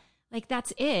 Yeah. Like,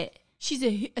 that's it. She's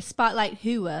a spotlight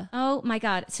hooah. Oh, my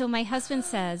God. So my husband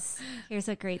says, here's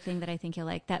a great thing that I think you'll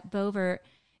like, that Boebert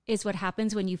is what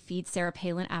happens when you feed Sarah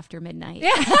Palin after midnight.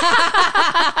 Yeah.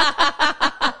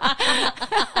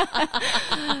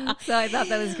 So I thought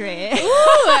that was great. Ooh,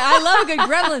 I love a good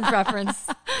Gremlins reference.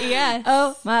 Yes.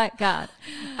 Oh, my God.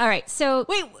 All right. So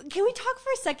Wait, can we talk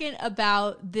for a second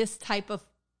about this type of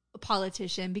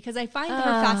politician? Because I find her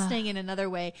fascinating in another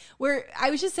way, where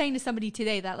I was just saying to somebody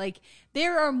today that, like,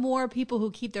 there are more people who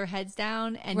keep their heads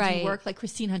down and Right. do work, like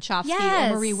Christine Hunchofsky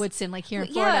Yes. or Marie Woodson, like here in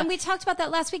Florida. yeah, and we talked about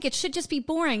that last week. It should just be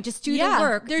boring. Just do Yeah, the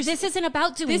work. there's- This isn't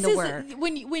about doing This the is work.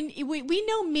 when we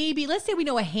know, maybe, let's say we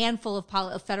know a handful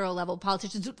of federal level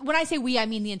politicians. When I say we, I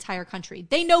mean the entire country.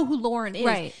 They know who Lauren is,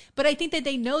 Right. But I think that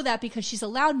they know that because she's a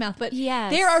loudmouth. But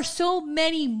Yes. there are so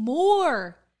many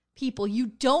more people you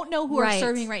don't know who are Right.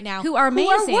 serving right now, Who are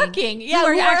amazing. working, Who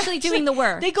are actually doing the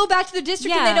work. They go back to the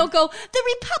district and Yeah. they don't go, the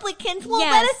Republicans won't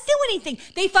Yes. let us do anything.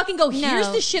 They fucking go, here's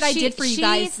No. the shit I did for you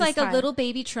guys. She's like this a time. little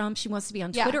baby Trump. She wants to be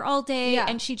on Yeah. Twitter all day, Yeah.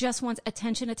 and she just wants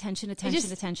attention.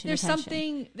 There's Attention.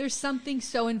 something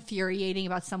so infuriating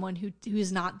about someone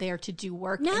who's not there to do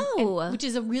work. No. which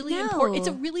is a really No. important. It's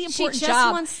a really She important just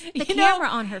job. wants the You know? camera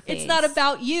on her face. It's not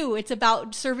about you. It's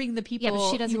about serving the people. Yeah,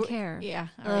 but she doesn't care. Yeah.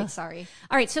 All right. Sorry.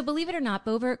 All right, so So believe it or not,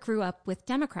 Boebert grew up with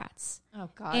Democrats.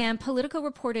 Oh, God. And Politico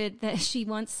reported that she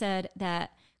once said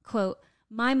that, quote,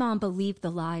 my mom believed the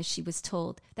lies she was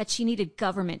told, that she needed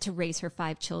government to raise her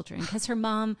 5 children. Because her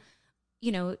mom,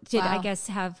 did, I guess,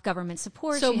 have government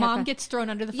support. So She mom had gets thrown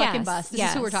under the fucking bus. This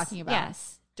is who we're talking about.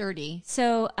 Yes. Dirty.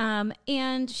 So,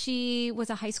 and she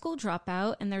was a high school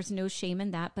dropout, and there's no shame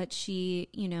in that, but she,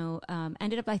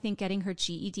 ended up, I think, getting her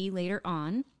GED later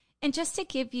on. And just to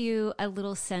give you a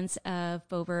little sense of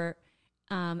Boebert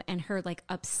and her, like,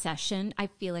 obsession, I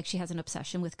feel like she has an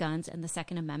obsession with guns and the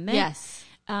Second Amendment. Yes.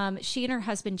 She and her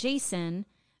husband, Jason,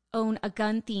 own a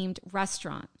gun-themed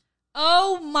restaurant.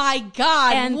 Oh, my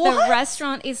God. And what? the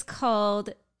restaurant is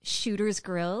called Shooter's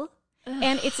Grill.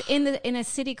 And it's in a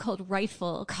city called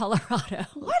Rifle, Colorado.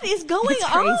 What is going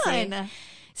on?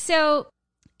 So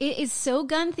it is so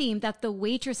gun themed that the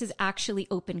waitresses actually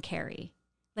open carry.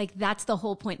 Like that's the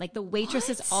whole point. Like the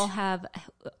waitresses all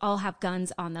have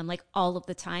guns on them, like all of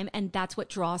the time, and that's what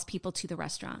draws people to the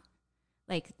restaurant.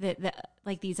 Like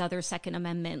like these other Second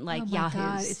Amendment yahoos.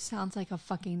 God, it sounds like a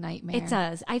fucking nightmare. It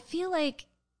does. I feel like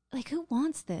who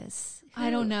wants this?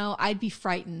 I don't know. I'd be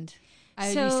frightened.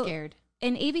 I'd be scared.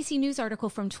 An ABC News article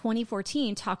from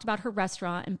 2014 talked about her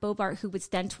restaurant, and Boebert, who was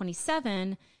then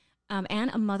 27,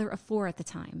 and a mother of 4 at the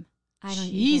time.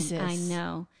 I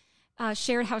know.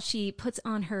 Shared how she puts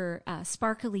on her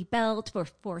sparkly belt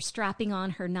for strapping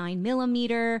on her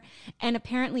 9mm. And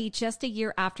apparently just a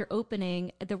year after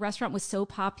opening, the restaurant was so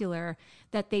popular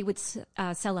that they would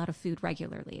sell out of food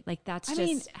regularly. Like that's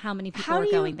how many people are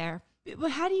going there.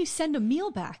 But how do you send a meal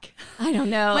back? I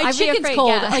don't know. My chicken's cold.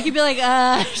 Yeah. Like you'd be like,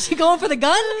 is she going for the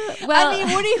gun? Well, I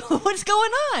mean, what's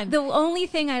going on? The only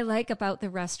thing I like about the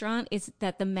restaurant is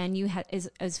that the menu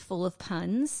is full of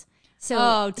puns.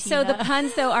 So the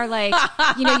puns though are like,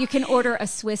 you can order a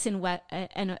Swiss and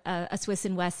a Swiss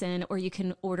and Wesson, or you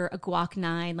can order a guac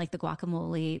 9, like the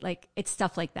guacamole, like it's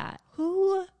stuff like that.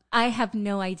 Who? I have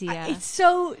no idea. It's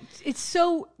so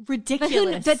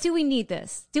ridiculous. But do we need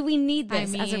this? Do we need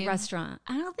this as a restaurant?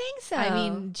 I don't think so. I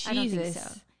mean, Jesus. I don't think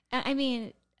so. I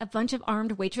mean, a bunch of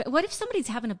armed waitresses. What if somebody's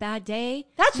having a bad day?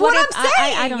 That's what I'm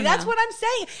saying. I don't know. That's what I'm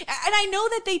saying. And I know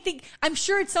that they think, I'm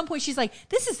sure at some point she's like,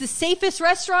 this is the safest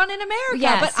restaurant in America.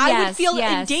 Yes, but I would feel in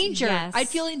yes, danger. yes. I'd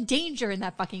feel in danger in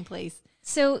that fucking place.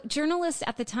 So journalists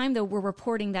at the time, though, were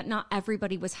reporting that not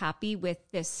everybody was happy with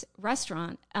this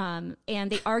restaurant. And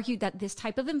they argued that this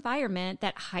type of environment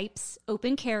that hypes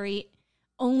open carry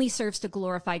only serves to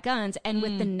glorify guns. And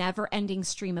with the never-ending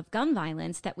stream of gun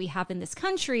violence that we have in this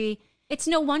country, it's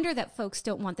no wonder that folks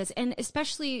don't want this. And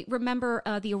especially remember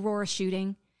the Aurora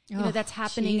shooting, that's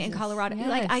happening in Colorado. Yes.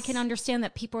 Like I can understand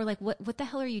that people are like, what the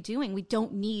hell are you doing? We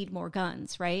don't need more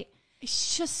guns, right?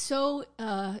 It's just so,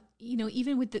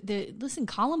 even with listen,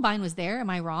 Columbine was there.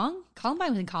 Am I wrong? Columbine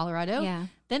was in Colorado. Yeah.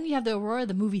 Then you have the Aurora,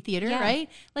 the movie theater, Yeah. right?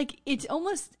 Like it's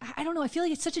almost, I don't know. I feel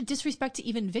like it's such a disrespect to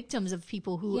even victims of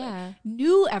people who Yeah.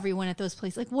 knew everyone at those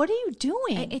places. Like, what are you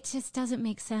doing? It just doesn't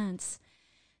make sense.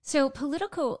 So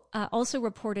Politico also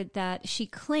reported that she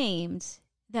claimed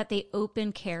that they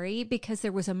open carry because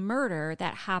there was a murder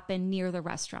that happened near the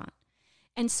restaurant.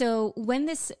 And so when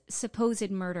this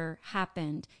supposed murder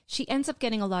happened, she ends up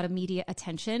getting a lot of media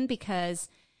attention because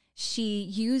she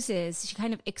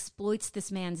kind of exploits this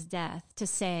man's death to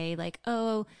say like,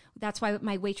 oh, that's why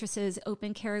my waitresses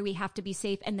open carry. We have to be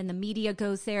safe. And then the media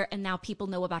goes there and now people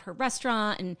know about her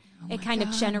restaurant and it kind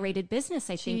of generated business,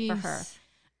 I think, for her.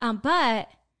 But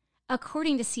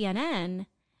according to CNN,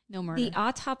 No murder. The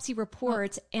autopsy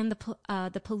reports and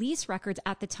the police records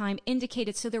at the time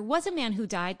indicated, so there was a man who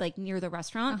died like near the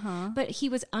restaurant, but he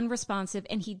was unresponsive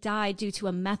and he died due to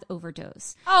a meth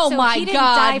overdose. Oh so my he didn't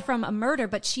God. die from a murder,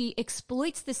 but she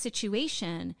exploits the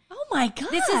situation. Oh my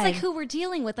God. This is like who we're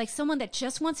dealing with, like someone that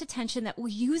just wants attention, that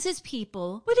uses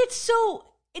people. But it's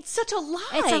such a lie.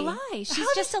 It's a lie.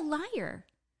 She's just a liar.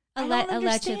 I don't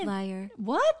Alleged understand. liar.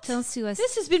 What? Don't sue us.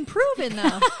 This has been proven,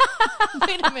 though.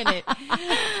 Wait a minute.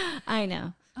 I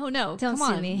know. Oh, no. Don't Come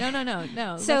sue on. me.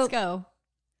 No. So- Let's go.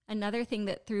 Another thing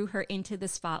that threw her into the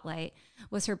spotlight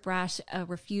was her brash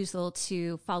refusal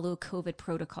to follow COVID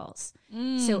protocols.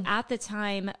 So at the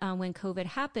time when COVID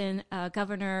happened,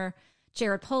 Governor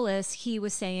Jared Polis, he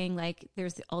was saying like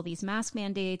there's all these mask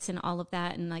mandates and all of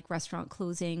that and like restaurant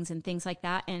closings and things like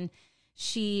that. And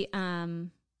she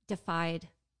defied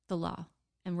the law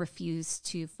and refused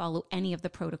to follow any of the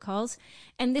protocols.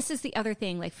 And this is the other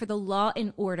thing, like for the law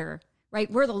and order, right?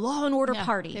 We're the law and order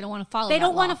party. They don't want to follow They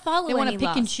don't want to follow They want any to pick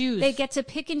laws. and choose. They get to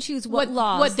pick and choose what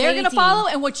laws What they're they going to deem. follow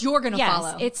and what you're going to Yes,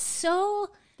 follow. it's so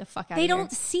the fuck out They of here.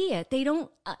 don't see it. They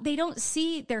don't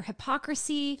see their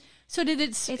hypocrisy. So did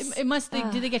did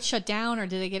they get shut down or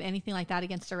did they get anything like that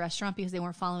against a restaurant because they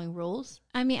weren't following rules?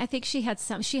 I mean, I think she has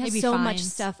Maybe so much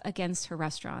fines. stuff against her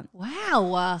restaurant.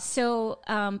 Wow. So,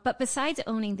 but besides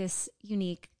owning this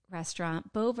unique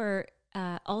restaurant, Boebert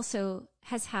also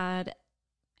has had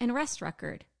an arrest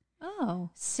record. Oh.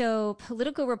 So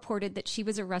Politico reported that she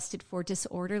was arrested for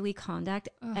disorderly conduct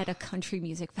at a country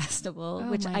music festival,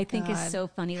 which my I think is God. so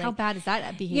funny. How Like, bad is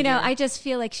that behavior? you know, I just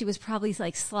feel like she was probably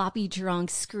like sloppy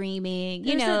drunk, screaming.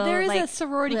 There is like, a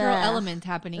sorority girl ugh, element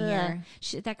happening here.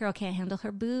 That girl can't handle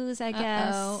her booze, I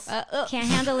guess. Uh-oh. Can't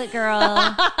handle it,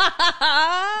 girl.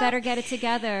 Better get it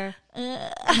together.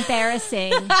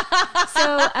 Embarrassing.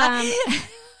 So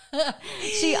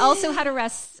she also had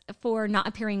arrests for not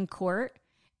appearing in court,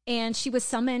 and she was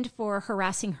summoned for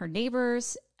harassing her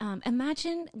neighbors.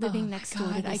 Imagine living next door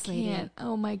to this lady. Can't.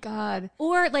 Oh my God.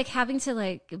 Or like having to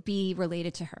like be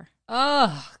related to her.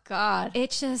 Oh God.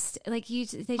 It's just like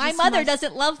My mother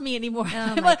doesn't love me anymore.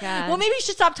 Oh my God. Well, maybe you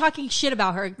should stop talking shit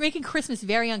about her. Making Christmas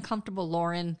very uncomfortable,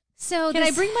 Lauren. So Can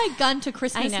I bring my gun to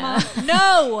Christmas, I know. Mom?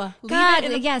 No. Leave God, it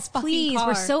in the yes, fucking please. car.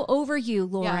 We're so over you,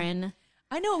 Lauren.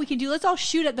 I know what we can do. Let's all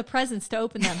shoot at the presents to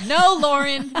open them. No,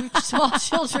 Lauren. We're small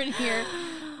children here.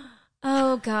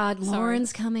 Oh God,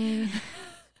 Lauren's coming.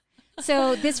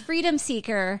 So this freedom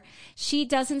seeker, she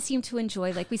doesn't seem to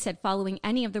enjoy, like we said, following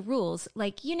any of the rules.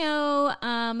 Like,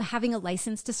 having a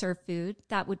license to serve food,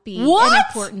 that would be an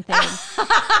important thing.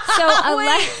 So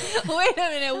Wait a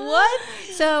minute. What?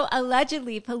 So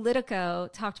allegedly, Politico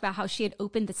talked about how she had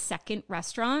opened the second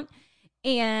restaurant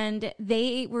and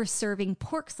they were serving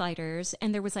pork sliders,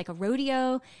 and there was like a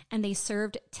rodeo, and they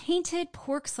served tainted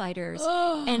pork sliders,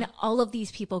 and all of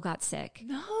these people got sick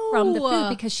from the food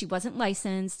because she wasn't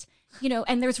licensed.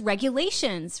 And there's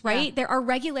regulations, right? Yeah. There are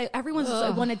everyone's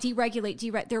want to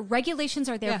deregulate. Their regulations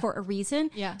are there for a reason,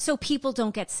 so people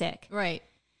don't get sick. Right.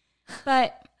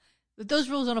 But those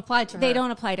rules don't apply to her. they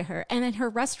don't apply to her. And then her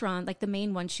restaurant, like the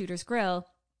main one, Shooter's Grill,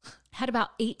 had about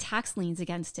 8 tax liens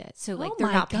against it. So like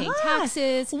they're not paying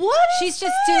taxes. What is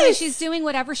She's doing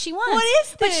whatever she wants. What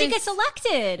is But she this? gets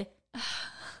elected.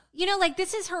 Like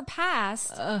this is her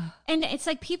past. And it's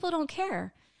like people don't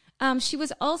care. She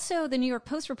was also, the New York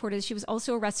Post reported, she was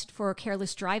also arrested for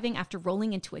careless driving after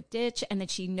rolling into a ditch, and then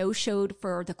she no-showed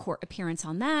for the court appearance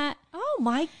on that. Oh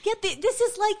my God. This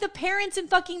is like the parents in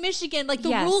fucking Michigan. Like the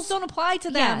rules don't apply to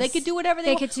them. Yes. They could do whatever they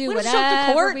want. They could do We don't show up to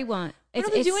whatever court. we want. We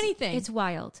don't do anything. It's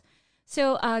wild.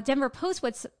 So Denver Post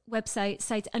website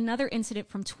cites another incident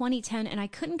from 2010, and I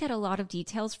couldn't get a lot of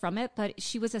details from it, but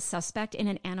she was a suspect in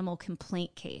an animal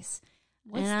complaint case.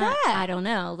 What's And that? I don't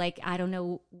know. I don't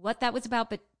know what that was about,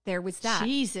 but there was that.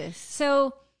 Jesus.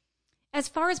 So as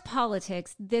far as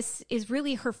politics, this is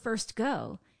really her first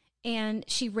go. And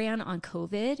she ran on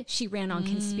COVID. She ran on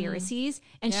conspiracies.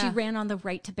 And she ran on the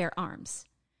right to bear arms.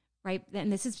 Right?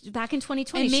 And this is back in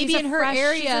 2020. And maybe she's in her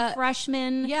area, she's a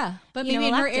freshman. Yeah. But maybe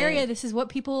in her elected. area, this is what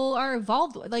people are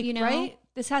involved with. Like, right?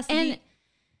 This has to And be.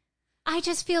 I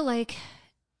just feel like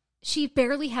she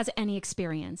barely has any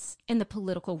experience in the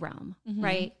political realm,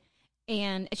 right?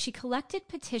 And she collected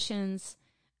petitions.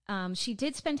 She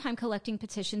did spend time collecting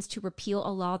petitions to repeal a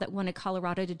law that wanted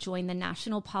Colorado to join the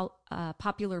National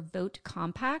Popular Vote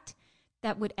Compact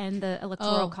that would end the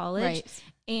Electoral College. Right.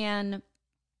 And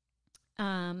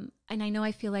I know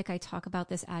I feel like I talk about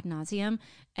this ad nauseum,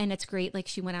 and it's great. Like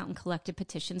she went out and collected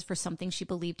petitions for something she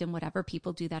believed in, whatever.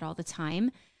 People do that all the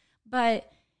time.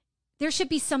 But there should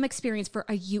be some experience for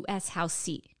a U.S. House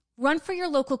seat. Run for your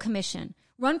local commission.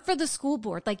 Run for the school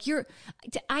board.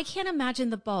 I can't imagine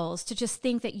the balls to just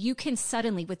think that you can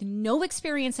suddenly, with no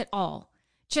experience at all,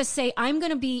 just say, I'm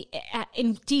going to be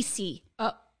in D.C.,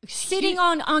 sitting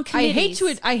on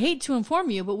committees. I hate to inform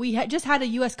you, but we just had a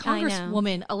U.S.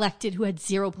 Congresswoman elected who had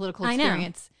zero political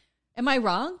experience. Am I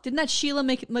wrong? Didn't that Sheila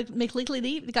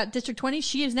McLeakley got District 20?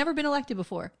 She has never been elected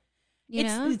before.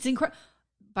 It's incredible.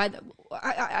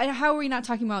 How are we not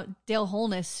talking about Dale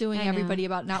Holness suing everybody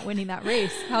about not winning that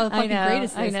race? How fucking great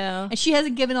is this? I know. And she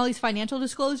hasn't given all these financial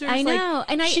disclosures. I know.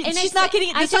 She's not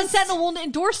getting. The Sun Sentinel won't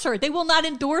endorse her. They will not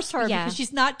endorse her because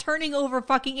she's not turning over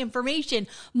fucking information,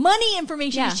 money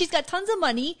information. Yeah. She's got tons of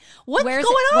money. What's going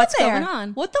What's on there? going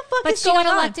on? What the fuck but is going on? But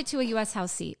she got elected to a U.S.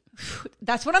 House seat.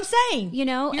 That's what I'm saying. Here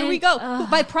we and, go.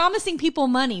 By promising people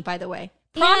money, by the way.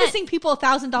 Promising people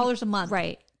 $1,000 a month.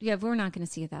 Right. Yeah, we're not going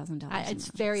to see $1,000. It's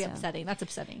very upsetting. That's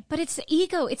upsetting. But it's the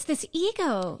ego. It's this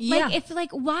ego. Yeah.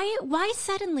 Why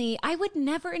suddenly? I would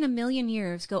never in a million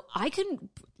years go. I couldn't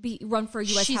run for a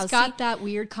U.S. She's House got seat. that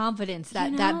weird confidence,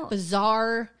 that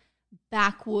bizarre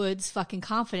backwoods fucking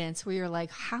confidence where you're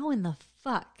like, how in the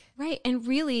fuck? Right. And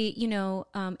really,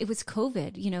 it was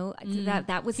COVID,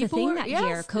 that was People the thing were- that yes,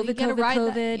 year. you COVID, gotta ride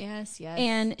that. COVID. Yes, yes.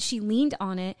 And she leaned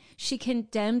on it. She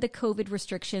condemned the COVID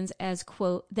restrictions as,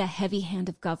 quote, the heavy hand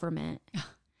of government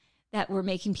that were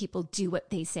making people do what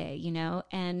they say,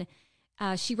 And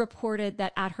she reported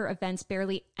that at her events,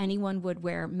 barely anyone would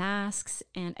wear masks.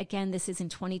 And again, this is in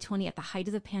 2020 at the height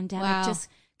of the pandemic. Wow. Just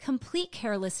complete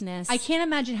carelessness. I can't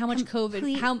imagine how much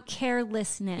COVID,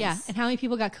 carelessness. yeah, and how many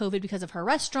people got COVID because of her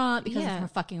restaurant, because of her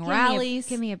fucking Give me rallies.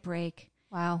 give me a break.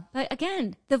 Wow. But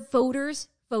again, the voters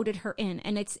voted her in,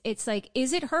 and it's like,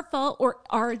 is it her fault, or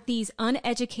are these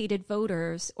uneducated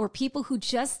voters or people who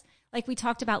just, like we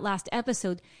talked about last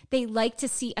episode, they like to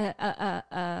see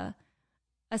a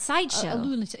sideshow, A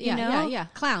lunatic. Yeah.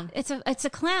 Clown. It's a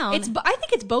clown. I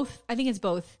think it's both. I think it's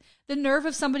both. The nerve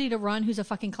of somebody to run who's a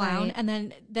fucking clown, Right.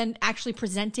 and then actually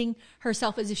presenting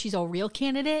herself as if she's a real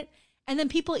candidate, and then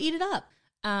people eat it up.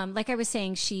 Like I was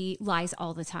saying, she lies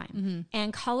all the time.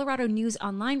 And Colorado News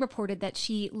Online reported that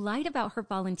she lied about her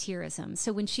volunteerism.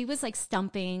 So when she was like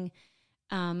stumping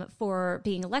for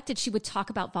being elected, she would talk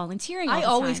about volunteering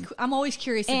all the time. I'm always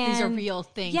curious if these are real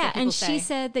things. Yeah, that people and say. she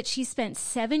said that she spent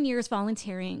 7 years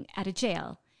volunteering at a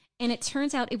jail. And it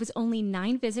turns out it was only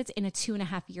 9 visits in a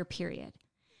 2.5-year period.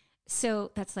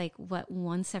 So that's like, what,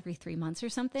 once every 3 months or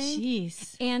something?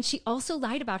 Jeez. And she also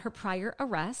lied about her prior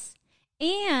arrests.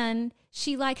 And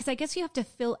she lied, because I guess you have to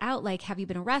fill out, like, have you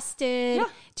been arrested? Yeah.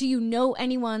 Do you know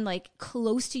anyone, like,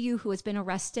 close to you who has been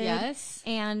arrested? Yes.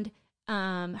 And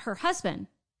her husband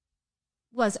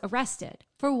was arrested.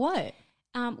 For what?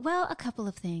 Well, a couple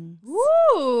of things.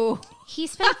 Woo! He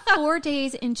spent 4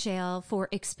 days in jail for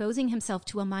exposing himself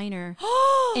to a minor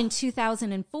in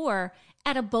 2004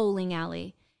 at a bowling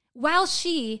alley while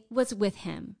she was with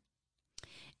him.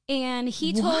 And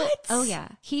he told,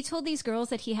 What? he told these girls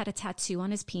that he had a tattoo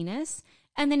on his penis,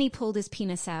 and then he pulled his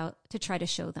penis out to try to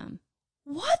show them.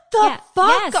 What the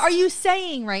fuck Yes. are you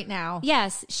saying right now?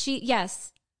 Yes,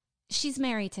 she's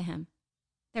married to him.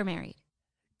 They're married.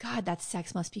 God, that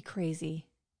sex must be crazy.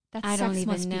 That I sex don't even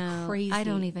must know. be crazy. I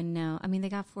don't even know. I mean, they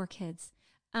got 4 kids.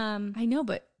 I know,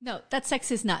 but no, that sex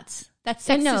is nuts. That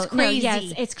sex No, is crazy.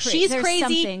 yes, it's crazy. She's There's crazy.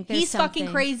 something. There's He's fucking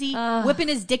something. crazy. Ugh. Whipping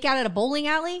his dick out at a bowling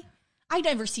alley. I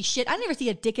never see shit. I never see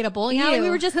a dick at a bowling alley. Ew. We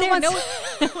were just Who there. wants-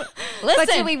 Listen, But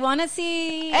do we want to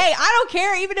see? hey, I don't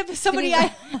care. Even if somebody,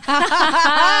 Maybe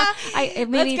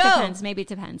Let's it go. depends. Maybe it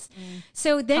depends.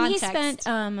 So then Context. he spent,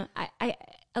 I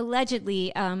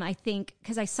allegedly, I think,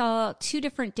 because I saw 2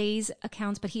 different days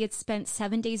accounts, but he had spent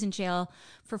 7 days in jail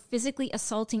for physically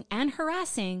assaulting and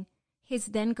harassing his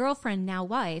then girlfriend, now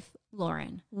wife,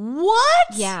 Lauren. what?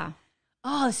 Yeah.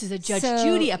 Oh, this is a Judge So,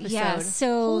 Judy episode. yeah,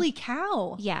 so- holy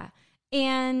cow. Yeah.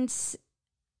 And, this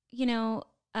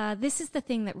is the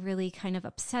thing that really kind of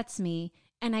upsets me.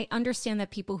 And I understand that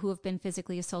people who have been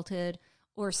physically assaulted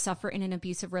or suffer in an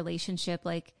abusive relationship,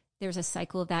 like there's a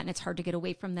cycle of that and it's hard to get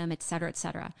away from them, et cetera, et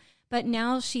cetera. But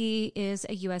now she is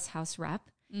a U.S. House rep.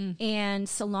 And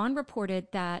Salon reported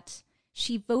that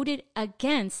she voted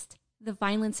against the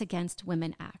Violence Against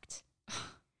Women Act.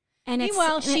 And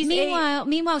Meanwhile,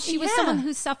 meanwhile, she was Yeah. someone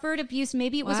who suffered abuse.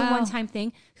 Maybe it was a Wow. one-time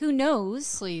thing. Who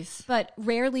knows? Please. But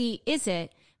rarely is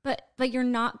it. But you're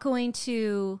not going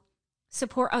to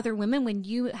support other women when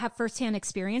you have firsthand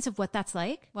experience of what that's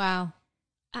like. Wow.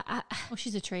 Well,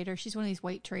 she's a traitor. She's one of these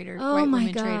white traders. Oh white my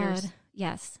women God. traitors.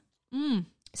 Yes.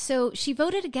 So she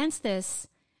voted against this.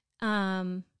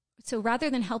 So rather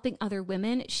than helping other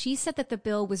women, she said that the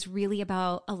bill was really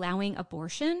about allowing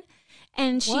abortion.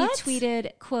 And she What?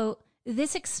 tweeted, quote,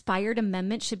 "This expired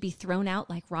amendment should be thrown out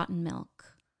like rotten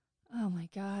milk." Oh my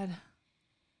God.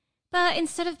 But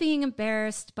instead of being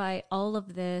embarrassed by all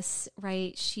of this,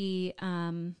 right, she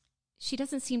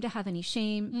doesn't seem to have any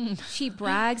shame. She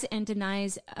brags and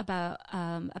denies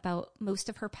about most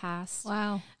of her past.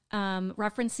 Wow.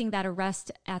 Referencing that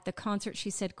arrest at the concert, she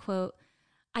said, quote,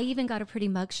 "I even got a pretty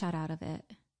mugshot out of it."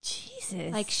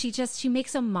 Jesus. Like she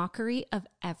makes a mockery of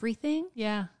everything,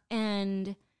 yeah.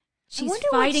 and she's wonder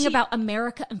what fighting she- about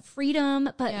America and freedom.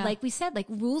 But Yeah. like we said, like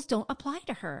rules don't apply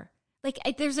to her. Like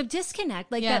there's a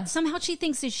disconnect. Like Yeah. that somehow she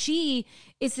thinks that she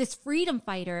is this freedom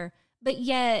fighter, but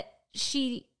yet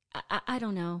I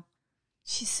don't know.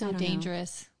 She's I so don't know.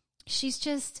 dangerous. She's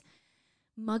just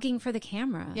mugging for the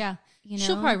camera. Yeah. You know?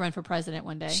 She'll probably run for president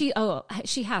one day.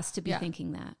 She has to be Yeah.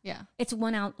 thinking that. yeah. It's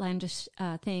one outlandish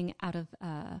thing out of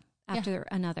after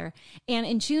another. And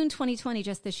in June 2020,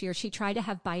 just this year, she tried to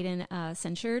have Biden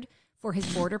censured for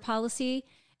his border policy.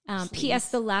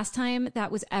 P.S. The last time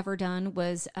that was ever done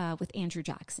was with Andrew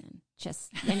Jackson.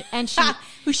 And she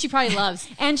Who she probably loves.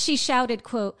 and she shouted,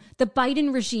 quote, "The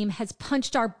Biden regime has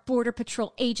punched our border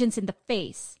patrol agents in the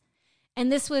face."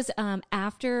 And this was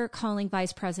after calling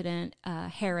Vice President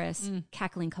Harris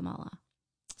cackling Kamala.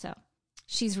 So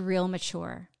she's real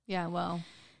mature. Yeah, well.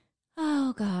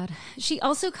 Oh, God. She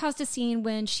also caused a scene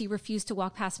when she refused to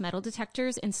walk past metal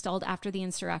detectors installed after the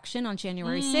insurrection on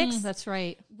January 6th. That's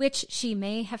right. Which she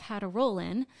may have had a role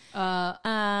in.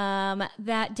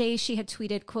 That day she had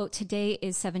tweeted, quote, "Today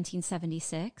is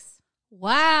 1776.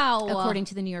 Wow. According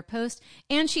to the New York Post.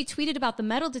 And she tweeted about the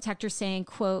metal detector saying,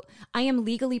 quote, "I am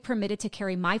legally permitted to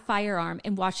carry my firearm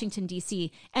in Washington,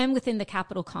 D.C. and within the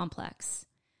Capitol complex."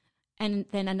 And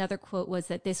then another quote was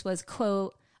that this was,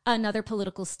 quote, "another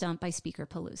political stunt by Speaker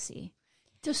Pelosi."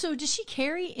 So does she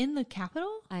carry in the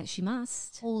Capitol? She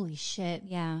must. Holy shit.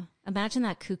 Yeah. Imagine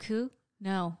that cuckoo.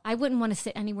 No. I wouldn't want to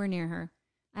sit anywhere near her.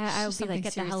 I would be like,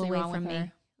 get the hell away from me.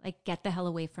 Her. Like, get the hell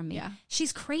away from me. Yeah.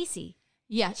 She's crazy.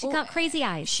 Yeah. She's got crazy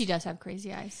eyes. She does have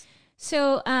crazy eyes.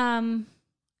 So,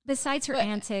 besides her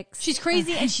antics. She's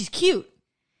crazy and she's cute.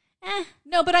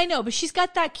 No, but I know. But she's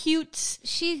got that cute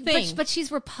thing. But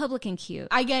she's Republican cute.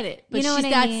 I get it. But you know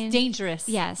that's dangerous.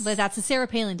 Yes. But that's a Sarah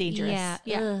Palin dangerous. Yeah.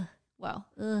 Yeah. Well,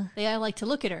 I like to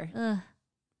look at her.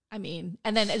 I mean,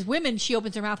 and then as women, she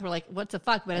opens her mouth. We're like, what the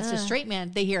fuck? But as a straight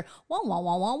man, they hear, wah, wah,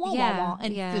 wah, wah, wah, wah, wah.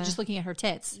 And they're just looking at her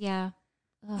tits. Yeah.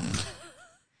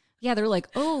 Yeah, they're like,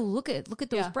 oh, look at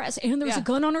those breasts. And there's a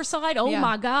gun on her side. Oh,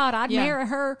 my God, I'd marry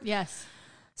her. Yes.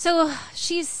 So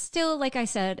she's still, like I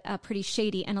said, pretty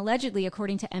shady. And allegedly,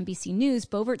 according to NBC News,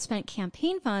 Boebert spent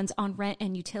campaign funds on rent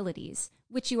and utilities,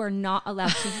 which you are not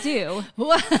allowed to do.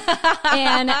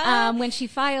 And when she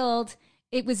filed,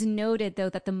 it was noted, though,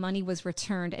 that the money was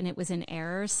returned and it was in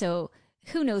error. So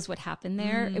who knows what happened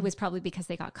there? It was probably because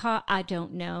they got caught. I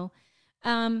don't know.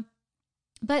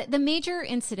 But the major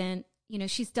incident, you know,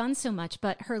 she's done so much,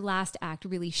 but her last act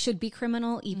really should be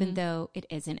criminal, even though it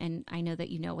isn't. And I know that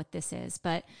you know what this is,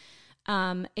 but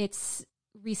it's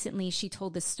recently she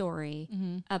told this story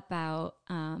about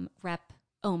Rep.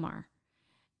 Omar.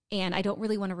 And I don't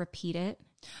really want to repeat it.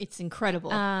 It's incredible.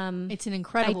 It's an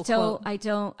incredible quote. I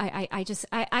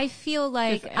feel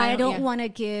like I don't want to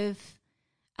give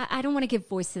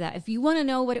voice to that. If you want to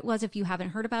know what it was, if you haven't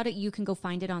heard about it, you can go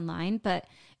find it online, but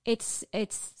it's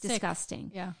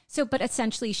disgusting. Yeah. So, but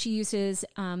essentially she uses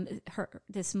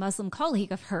this Muslim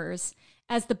colleague of hers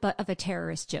as the butt of a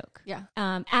terrorist joke. Yeah.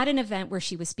 At an event where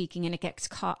she was speaking and it gets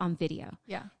caught on video.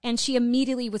 Yeah. And she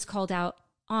immediately was called out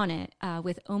on it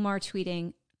with Omar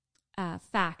tweeting,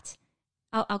 fact.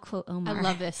 I'll quote Omar. I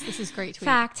love this. This is great tweet.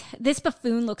 Fact, this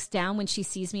buffoon looks down when she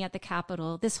sees me at the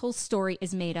Capitol. This whole story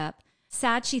is made up.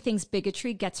 Sad she thinks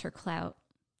bigotry gets her clout.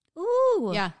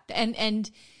 Ooh. Yeah. And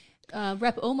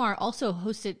Rep. Omar also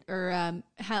hosted or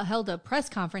held a press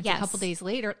conference a couple days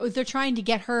later. They're trying to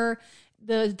get her,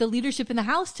 the leadership in the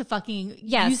House to fucking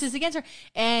use this against her.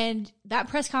 And that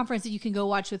press conference that you can go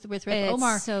watch with Rep.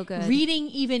 Omar, so good. Reading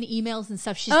even emails and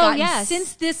stuff she's gotten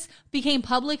since this became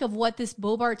public of what this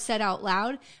Boebert said out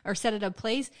loud or said at a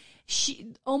place.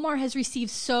 Omar has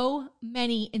received so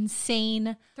many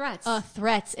insane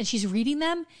threats, and she's reading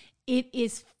them. It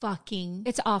is fucking.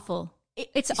 It's awful.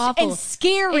 It's awful and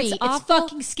scary. It's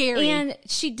fucking scary. And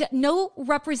no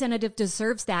representative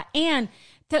deserves that. And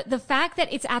the fact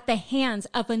that it's at the hands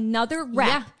of another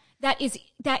rep that is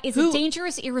a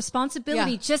dangerous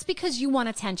irresponsibility just because you want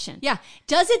attention. Yeah,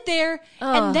 does it there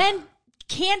and then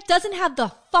doesn't have the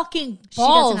fucking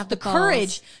balls, the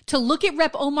courage to look at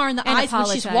Rep. Omar in the eyes when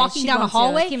she's walking down a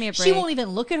hallway. Give me a break. She won't even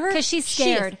look at her because she's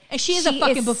scared. She is a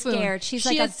fucking buffoon. Scared. She's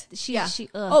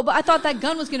Oh, but I thought that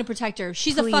gun was going to protect her.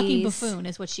 She's a fucking buffoon,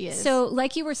 is what she is. So,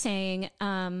 like you were saying,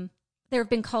 there have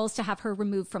been calls to have her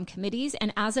removed from committees,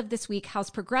 and as of this week, House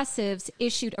Progressives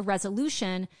issued a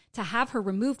resolution to have her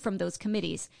removed from those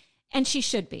committees, and she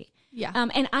should be. Yeah.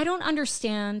 And I don't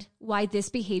understand why this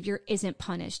behavior isn't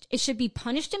punished. It should be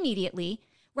punished immediately,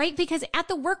 right? Because at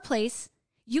the workplace,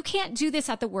 you can't do this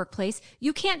at the workplace.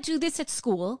 You can't do this at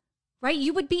school, right?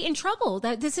 You would be in trouble.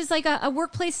 That this is like a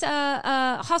workplace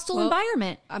hostile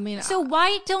environment. I mean, so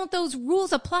why don't those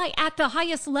rules apply at the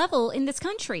highest level in this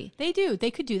country? They do.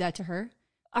 They could do that to her.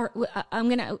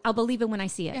 I'll believe it when I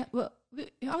see it. Yeah, well,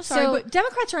 I'm sorry, but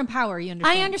Democrats are in power. You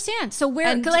understand? I understand. So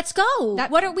let's go.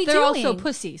 What are we doing? They're also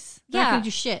pussies. They're not going to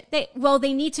do shit. They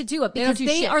need to do it because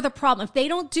they are the problem. If they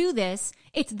don't do this,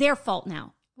 it's their fault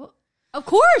now. Well, of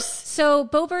course. So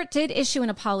Boebert did issue an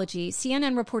apology.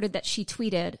 CNN reported that she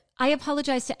tweeted, "I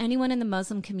apologize to anyone in the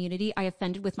Muslim community I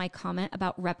offended with my comment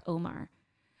about Rep. Omar.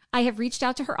 I have reached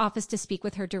out to her office to speak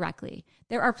with her directly.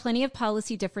 There are plenty of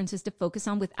policy differences to focus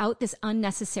on without this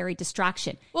unnecessary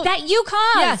distraction." That you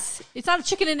caused. Yes. It's not a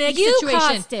chicken and egg situation. You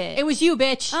caused it. It was you,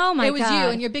 bitch. Oh, my God. It was you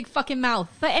and your big fucking mouth.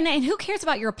 And who cares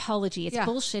about your apology? It's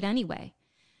bullshit anyway.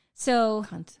 So,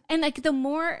 Cunt. and like the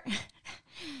more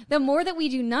that we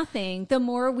do nothing, the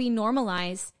more we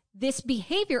normalize this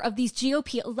behavior of these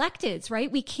GOP electeds,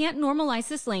 right? We can't normalize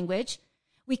this language.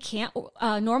 We can't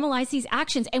normalize these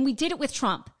actions. And we did it with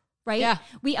Trump, right? Yeah.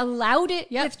 We allowed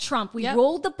it with Trump. We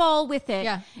rolled the ball with it.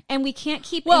 Yeah. And we can't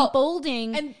keep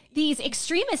emboldening and- these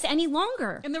extremists any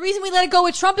longer. And the reason we let it go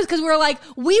with Trump is because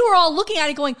we were all looking at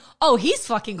it going, oh, he's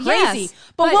fucking crazy. Yes,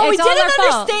 but but what we it's all didn't our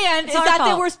fault. understand It's is our that there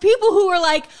fault. was people who were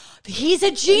like, he's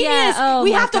a genius. Yeah, oh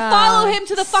we my have to God. follow him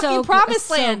to the fucking So promised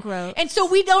so land. gross. And so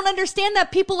we don't understand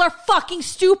that people are fucking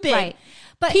stupid. Right.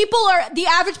 But the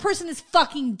average person is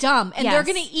fucking dumb and they're Yes.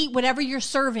 going to eat whatever you're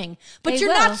serving. But They you're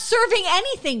will. not serving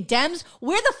anything, Dems.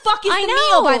 Where the fuck is I the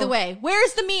know. meal, by the way?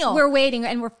 Where's the meal? we're waiting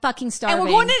and we're fucking starving. and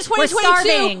we're going into We're 2022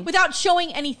 starving. without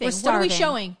showing anything. We're What are we starving.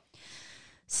 showing?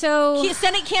 So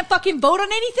Senate can't fucking vote on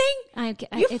anything?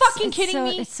 You fucking kidding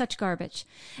me? It's such garbage.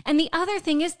 And the other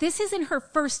thing is, this isn't her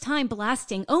first time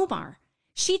blasting Omar.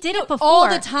 She did it before. All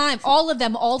the time. All of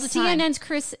them, all the time. CNN's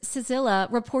Chris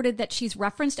Cizilla reported that she's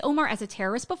referenced Omar as a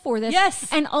terrorist before this. Yes.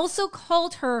 And also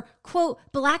called her, quote,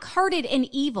 black-hearted and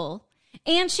evil.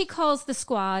 And she calls the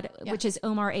squad, which is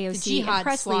Omar AOC The Jihad and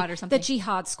Presley, Squad or something. the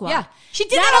Jihad Squad. Yeah. She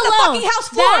did that on the fucking House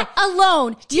floor. That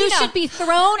alone, you Tina. should be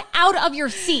thrown out of your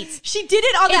seats. She did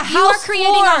it on the If House you are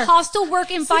creating floor. a hostile work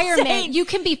environment, insane. you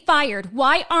can be fired.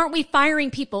 Why aren't we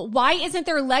firing people? Why isn't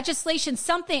there legislation,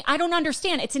 something? I don't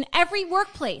understand. It's in every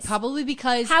workplace. Probably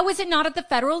because How is it not at the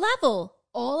federal level?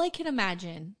 all I can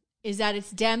imagine is that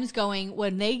it's Dems going,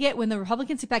 when the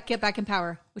Republicans get back in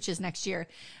power, which is next year,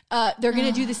 they're going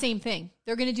to do the same thing.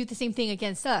 They're going to do the same thing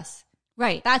against us.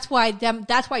 Right. That's why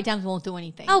Dems won't do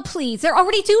anything. Oh, please. They're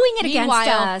already doing it against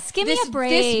Meanwhile, us. Give me a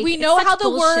break. we It's know such how the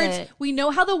bullshit.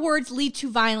 words lead to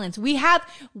violence. We have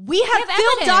film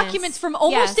evidence. documents from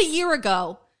almost Yes. a year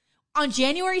ago on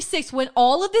January 6th when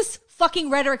all of this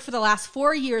fucking rhetoric for the last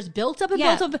 4 years built up and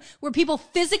Yeah. built up, where people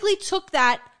physically took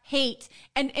that hate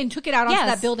and took it out onto Yes.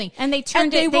 that building. And they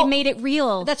turned it, they made it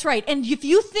real. That's right. And if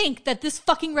you think that this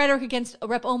fucking rhetoric against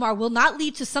Rep. Omar will not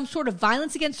lead to some sort of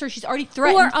violence against her, she's already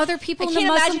threatened. Or other people I in the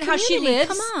can't Muslim imagine how she community.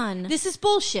 lives. Come on. This is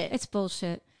bullshit. It's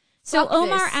bullshit. So Fuck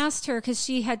Omar this. asked her, because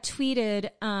she had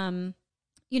tweeted,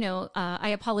 I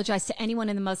apologize to anyone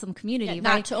in the Muslim community, Yeah,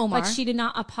 not right? to Omar. But she did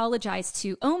not apologize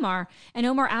to Omar. And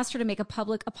Omar asked her to make a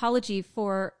public apology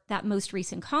for that most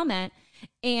recent comment.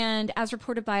 And as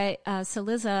reported by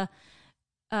Saliza,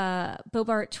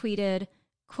 Boebert tweeted,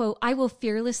 quote, "I will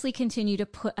fearlessly continue to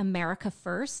put America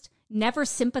first, never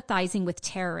sympathizing with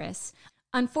terrorists.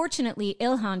 Unfortunately,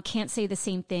 Ilhan can't say the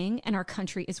same thing, and our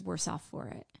country is worse off for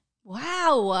it."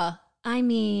 Wow. I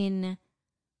mean,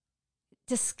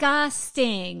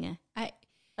 disgusting.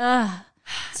 Ugh.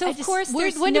 So of course, when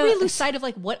there's do no, we lose sight of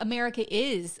like what America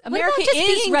is? What America about just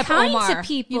is being Rep. kind Omar, to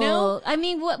people? You know, I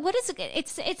mean, what is it?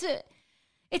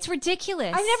 It's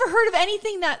ridiculous. I've never heard of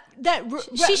anything that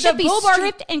She should be Boebert-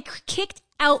 stripped and kicked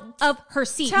out of her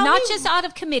seat, Tell not me- just out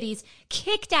of committees,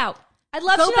 kicked out. I'd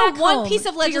love Go to know back one home piece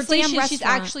of to your damn legislation she's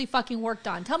restaurant. actually fucking worked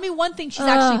on. Tell me one thing she's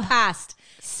actually passed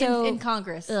So- in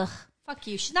Congress. Ugh. Fuck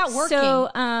you. She's not working.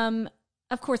 So,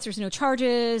 of course, there's no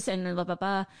charges and blah, blah,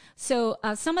 blah. So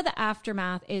some of the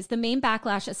aftermath is the main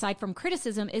backlash, aside from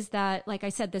criticism, is that, like I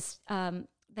said, this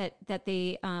that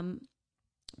they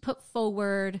put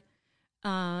forward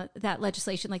that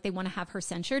legislation, like they want to have her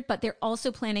censured, but they're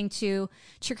also planning to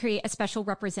create a special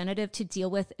representative to deal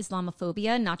with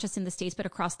Islamophobia, not just in the States, but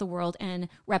across the world. And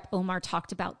Rep. Omar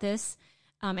talked about this,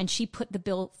 and she put the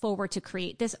bill forward to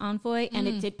create this envoy, and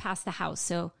it did pass the House.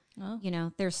 So,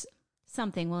 there's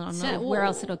something. Well, I don't know where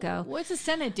else it'll go. What's the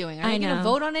Senate doing? Are I they going to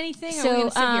know. vote on anything? Or are we going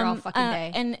to sit here all fucking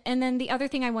day? And then the other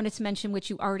thing I wanted to mention, which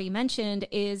you already mentioned,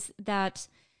 is that,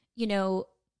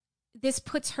 this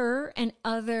puts her and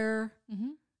other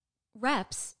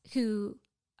reps who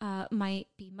might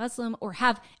be Muslim or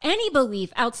have any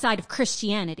belief outside of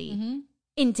Christianity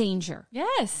in danger.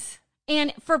 Yes.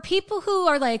 And for people who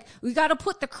are like, we got to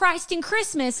put the Christ in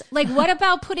Christmas, like, what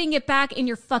about putting it back in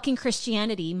your fucking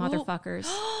Christianity, motherfuckers?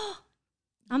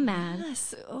 I'm mad.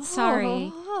 Yes.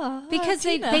 Sorry. Because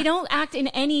they don't act in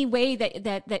any way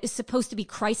that is supposed to be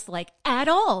Christ-like at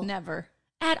all. Never.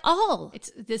 At all.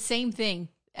 It's the same thing.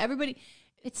 Everybody,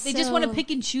 They just want to pick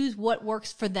and choose what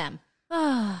works for them.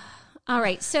 All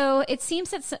right. So it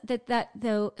seems that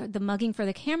the mugging for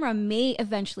the camera may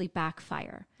eventually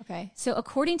backfire. Okay. So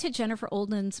according to Jennifer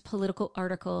Olden's political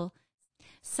article,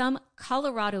 some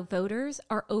Colorado voters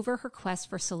are over her quest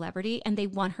for celebrity, and they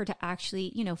want her to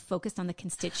actually, focus on the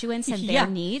constituents and their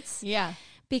needs. Yeah.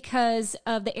 Because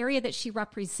of the area that she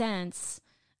represents,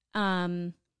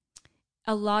 a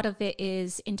lot of it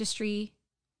is industry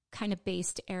kind of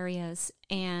based areas.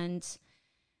 And,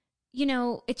 you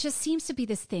know, it just seems to be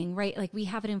this thing, right? Like we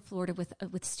have it in Florida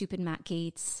with stupid Matt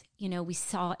Gaetz. You know, we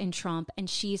saw it in Trump, and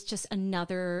she's just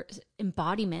another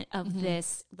embodiment of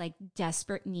this like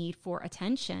desperate need for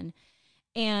attention.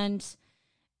 And,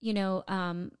 you know,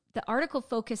 the article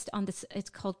focused on this. It's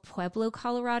called Pueblo,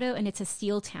 Colorado, and it's a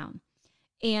steel town.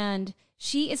 And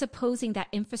she is opposing that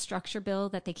infrastructure bill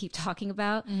that they keep talking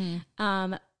about.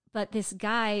 But this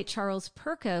guy, Charles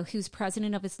Perko, who's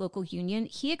president of his local union,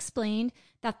 he explained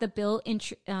that the bill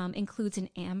includes an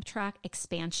Amtrak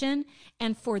expansion.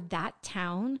 And for that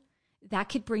town, that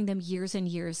could bring them years and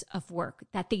years of work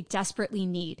that they desperately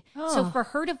need. So for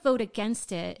her to vote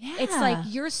against it, it's like,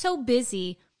 you're so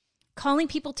busy calling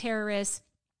people terrorists,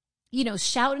 you know,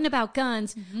 shouting about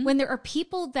guns when there are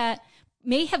people that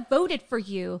may have voted for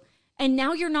you. And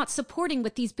now you're not supporting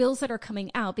with these bills that are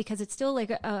coming out because it's still like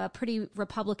a pretty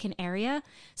Republican area.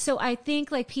 So I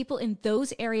think like people in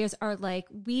those areas are like,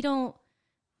 we don't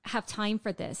have time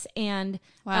for this. And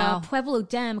Pueblo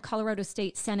Dem, Colorado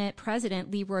State Senate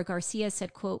President Leroy Garcia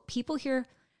said, quote, people here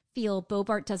feel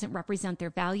Boebert doesn't represent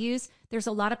their values. There's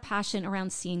a lot of passion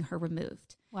around seeing her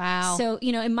removed. Wow. So,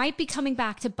 you know, it might be coming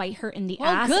back to bite her in the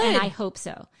ass, good. and I hope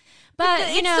so.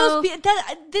 But you it's know,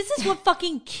 this is what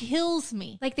fucking kills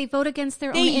me. like they vote against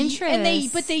their own interests, and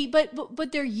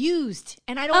but they're used,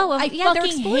 and I don't. Oh, well, I yeah, they're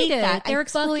fucking hate exploited. that. They're I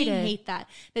exploited. fucking hate that.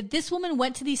 That this woman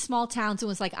went to these small towns and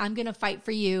was like, "I'm gonna fight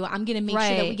for you. I'm gonna make sure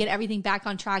that we Right. get everything back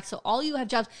on track, so all you have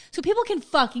jobs, so people can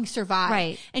fucking survive."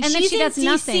 Right. And And then she's she in does DC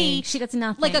nothing. She does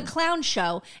nothing. like a clown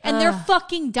show, and they're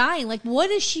fucking dying. Like, what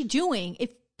is she doing?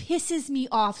 It pisses me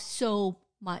off so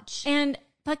much.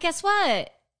 But guess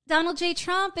what? Donald J.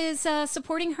 Trump is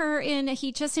supporting her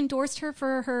he just endorsed her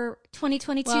for her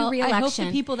 2022 reelection. I hope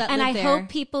the people that and live I there- hope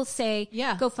people say,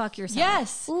 Yeah. go fuck yourself.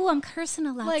 Yes. Ooh, I'm cursing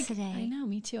a lot Like, today. I know,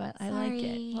 me too. I like Sorry.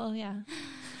 it. Well, yeah.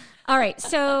 All right.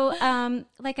 So,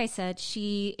 like I said,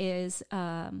 she is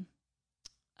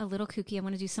a little kooky. I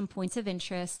want to do some points of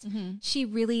interest. She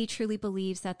really, truly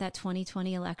believes that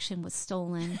 2020 election was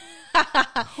stolen.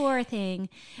 Poor thing.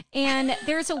 And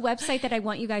there's a website that I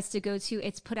want you guys to go to.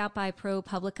 It's put out by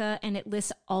ProPublica, and it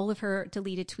lists all of her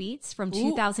deleted tweets from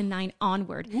 2009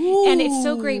 onward. And it's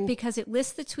so great because it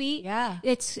lists the tweet. Yeah.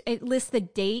 It lists the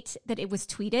date that it was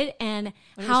tweeted and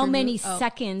how many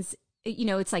seconds. You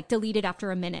know, it's like deleted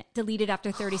after a minute, deleted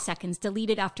after 30 seconds,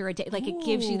 deleted after a day. Like it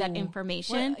gives you that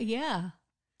information. Yeah.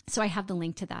 So I have the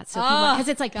link to that. So because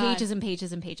it's like God. pages and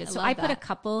pages and pages. So love I put a that.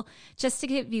 couple just to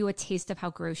give you a taste of how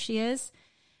gross she is.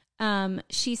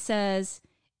 She says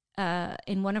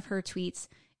in one of her tweets,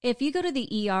 if you go to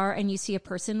the ER and you see a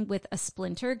person with a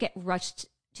splinter get rushed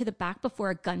to the back before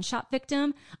a gunshot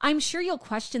victim, I'm sure you'll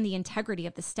question the integrity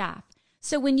of the staff.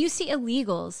 So when you see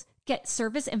illegals get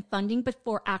service and funding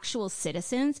before actual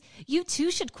citizens, you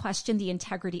too should question the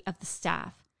integrity of the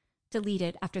staff.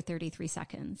 Deleted after 33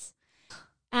 seconds.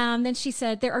 Then she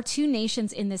said, there are two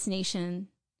nations in this nation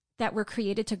that were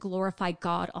created to glorify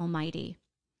God Almighty,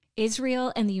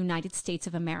 Israel and the United States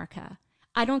of America.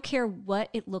 I don't care what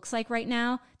it looks like right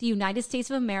now. The United States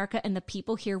of America and the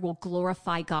people here will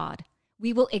glorify God.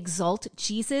 We will exalt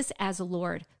Jesus as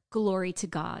Lord. Glory to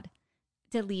God.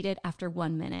 Deleted after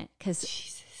 1 minute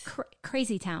because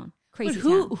crazy town. Crazy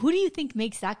town. Who do you think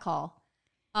makes that call?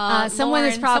 Someone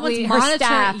is probably someone's her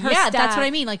staff. Her that's staff what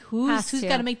I mean. Like who's has to.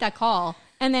 got to make that call?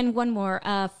 And then one more.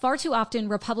 Far too often,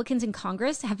 Republicans in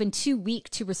Congress have been too weak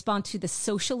to respond to the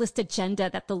socialist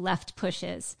agenda that the left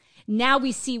pushes. Now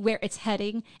we see where it's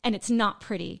heading, and it's not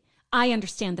pretty. I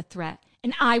understand the threat,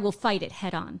 and I will fight it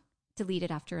head on.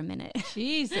 Deleted after a minute.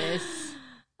 Jesus.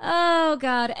 Oh,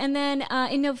 God. And then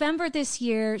in November this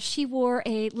year, she wore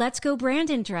a Let's Go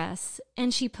Brandon dress,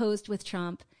 and she posed with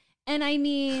Trump. And I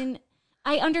mean,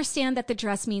 I understand that the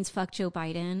dress means fuck Joe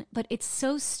Biden, but it's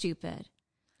so stupid.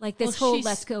 Like this whole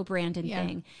Let's Go Brandon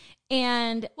thing.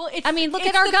 And I mean, look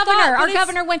at our governor. Our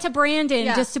governor went to Brandon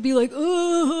just to be like,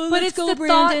 oh, let's go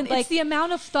Brandon. Like, it's the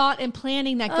amount of thought and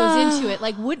planning that goes into it.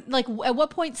 Like, at what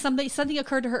point something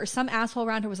occurred to her, or some asshole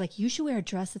around her was like, you should wear a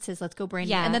dress that says "Let's go Brandon."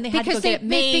 Yeah, and then they had to go get it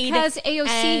made because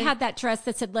AOC had that dress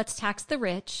that said "Let's tax the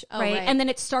rich," right? And then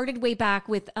it started way back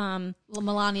with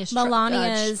Melania's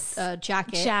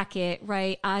jacket,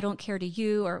 right? I don't care to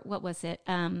you, or what was it?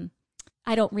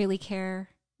 I don't really care.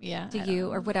 To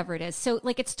you or whatever it is. So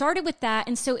like it started with that.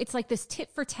 And so it's like this tit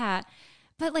for tat,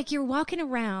 but like you're walking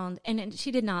around and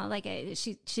she did not like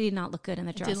she did not look good in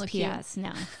the dress. PS.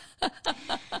 No. And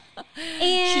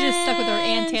she just stuck with her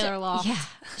Ann Taylor Law.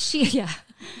 Yeah.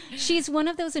 She's one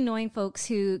of those annoying folks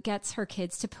who gets her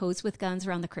kids to pose with guns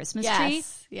around the Christmas tree.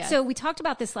 Yes. So we talked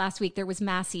about this last week. There was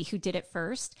Massey who did it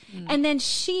first. And then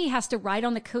she has to ride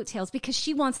on the coattails because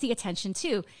she wants the attention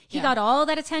too. He got all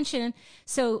that attention.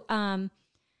 So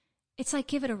it's like,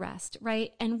 give it a rest,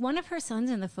 right? And one of her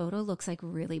sons in the photo looks like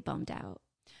really bummed out.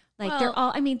 Like they're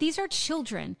all, I mean, these are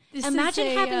children.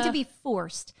 Imagine having to be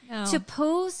forced to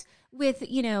pose with,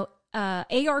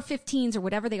 AR-15s or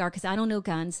whatever they are, because I don't know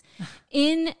guns,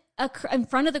 in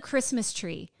front of the Christmas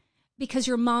tree because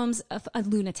your mom's a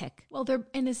lunatic. Well, the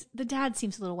dad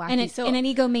seems a little wacky. And an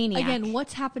egomaniac. Again,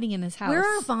 what's happening in this house? Where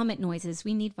are vomit noises?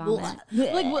 We need vomit.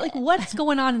 Like what's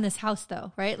going on in this house,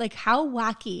 though, right? Like, how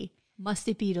wacky must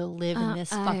it be to live in this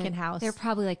fucking house? They're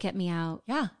probably like, get me out.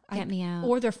 Yeah. Get me out.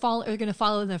 Or they're going to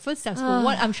follow in their footsteps.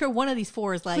 But I'm sure one of these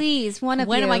four is like, please, when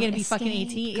am I going to be fucking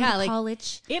 18? Go to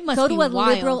college. It must go be to a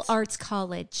wild. liberal arts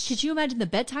college. Could you imagine the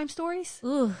bedtime stories?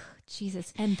 Ooh,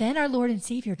 Jesus. And then our Lord and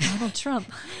Savior, Donald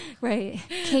Trump. Right.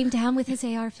 Came down with his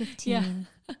AR-15. Yeah.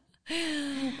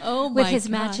 Oh my with his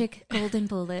God. magic golden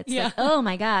bullets. Yeah. Like, oh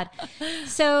my God.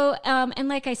 So, and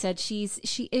like I said, she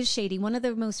is shady. One of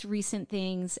the most recent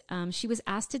things, she was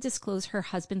asked to disclose her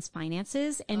husband's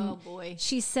finances, and Oh, boy.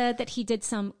 she said that he did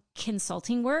some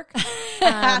consulting work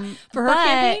For her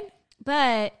campaign?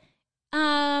 But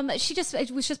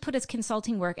it was just put as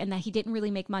consulting work, and that he didn't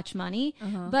really make much money.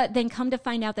 But then come to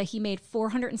find out that he made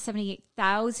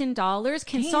 $478,000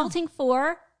 consulting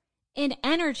for an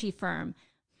energy firm.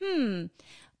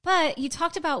 But you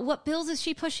talked about what bills is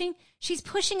she pushing? She's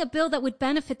pushing a bill that would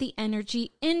benefit the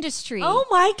energy industry. Oh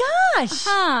my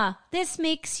gosh. This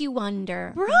makes you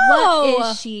wonder. Bro.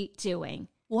 What is she doing?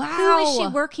 Wow. Who is she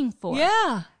working for?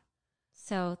 Yeah.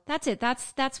 So that's it.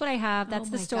 That's what I have. That's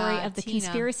Oh the my story God, of the Tina.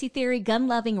 conspiracy theory,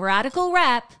 gun-loving, radical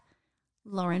rep,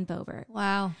 Lauren Boebert.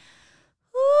 Wow.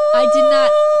 I did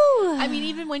not. I mean,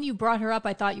 even when you brought her up,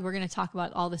 I thought you were going to talk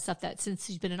about all the stuff that since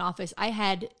she's been in office. I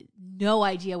had no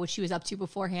idea what she was up to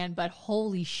beforehand, but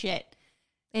holy shit.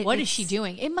 What is she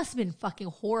doing? It must have been fucking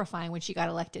horrifying when she got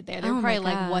elected there. They're Oh my probably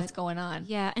like, God. what's going on?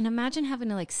 Yeah, and imagine having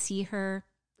to like see her,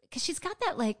 because she's got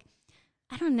that like,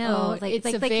 I don't know, Oh, it's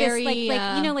a very,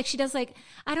 this, like she does like,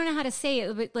 I don't know how to say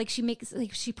it, but like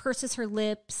she purses her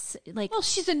lips, like. Well,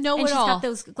 she's a and know-it-all. she's got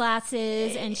those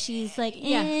glasses, and she's like,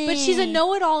 Yeah, but she's a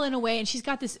know-it-all in a way, and she's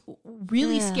got this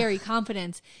really scary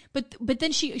confidence. But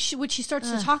then she what she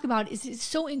starts to talk about is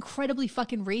so incredibly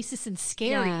fucking racist and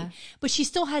scary. Yeah. But she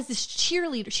still has this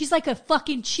cheerleader. She's like a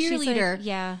fucking cheerleader.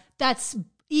 yeah, That's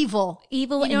evil. you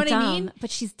know and what dumb. I mean? But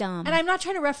she's dumb. And I'm not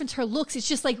trying to reference her looks. It's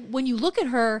just like when you look at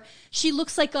her, she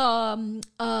looks like a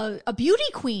beauty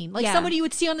queen, like Yeah. somebody you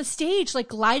would see on the stage, like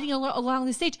gliding along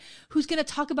the stage, who's going to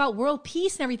talk about world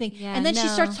peace and everything. Yeah, and then she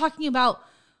no. starts talking about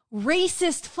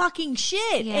racist fucking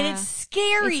shit, Yeah. and it's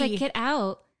scary. It's like, get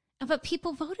out. But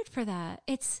people voted for that.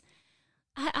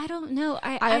 I don't know.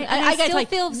 I guess still like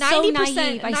feel so 90%,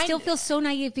 naive. I still feel so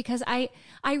naive because I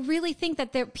really think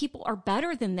that people are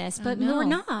better than this, but we're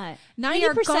not. 90%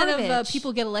 of garbage.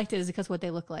 people get elected is because of what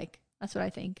they look like. That's what I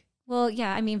think. Well,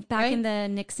 yeah. I mean, back Right? in the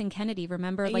Nixon Kennedy,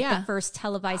 remember, like Yeah. the first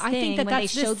televised I thing think that when they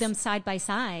that's showed this- them side by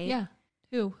side. Yeah.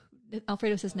 Who?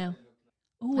 Alfredo says no.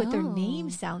 Oh, what their Oh. name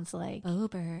sounds like.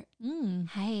 Boebert. Mm.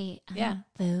 Hey, I'm Yeah.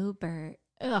 Boebert.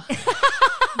 Ugh.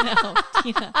 No,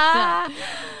 Tina. No.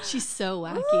 She's so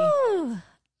wacky. Ooh.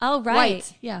 All right.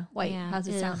 White. Yeah, white. Yeah. How's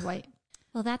it sound? Ugh. White.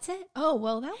 Well, that's it. Oh,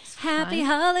 well, that was Happy fun.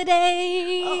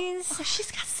 holidays. Oh,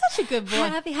 she's got such a good voice.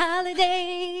 Happy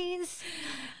holidays.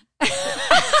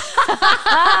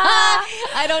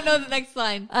 I don't know the next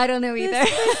line. I don't know either.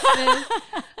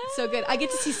 So good. I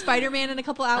get to see Spider-Man in a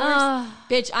couple hours. Oh.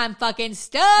 Bitch, I'm fucking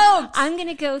stoked. I'm going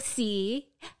to go see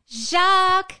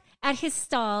Jacques at his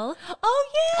stall Oh,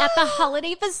 yeah. at the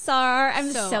Holiday Bazaar.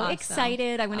 I'm So so awesome.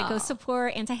 excited. I'm going to go Oh.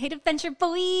 support Anti-Hate Adventure Boys.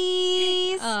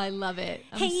 Oh, I love it.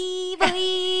 Hey, boys.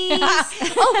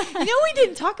 Oh, you know what we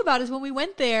didn't talk about is when we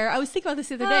went there. I was thinking about this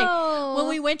the other day. Oh. When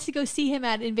we went to go see him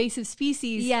at Invasive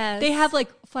Species, Yes. they have like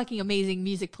fucking amazing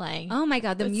music playing. Oh my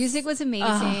God, the music was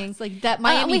amazing. It's like that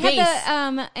Miami we bass.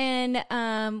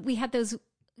 had we had those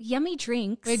yummy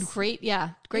drinks. We had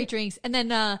great drinks. And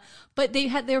then, but they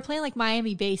were playing like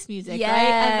Miami bass music, right?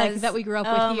 Yes. And like that we grew up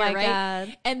with Oh here, my right?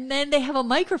 God. And then they have a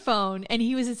microphone and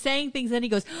he was saying things and he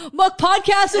goes, Muck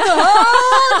Podcast in the house.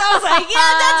 I was like,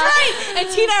 yeah, that's right. And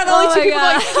Tina are the only Oh two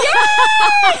my people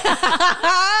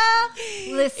like,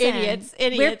 yeah. Listen, Idiots.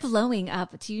 We're blowing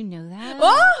up. Do you know that?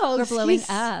 Oh, we're blowing jeez.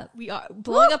 up. We are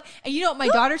blowing up. And you know what my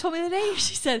daughter told me the other day?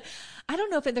 She said, I don't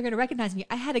know if they're going to recognize me.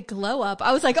 I had a glow up.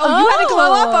 I was like, oh, you had a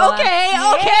glow up? Okay.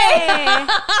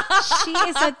 She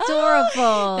is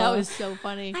adorable. That was so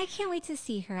funny. I can't wait to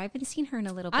see her. I haven't seen her in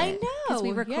a little bit. I know. Because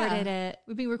we recorded it.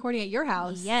 We've been recording at your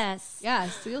house. Yes.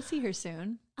 Yes. So you'll see her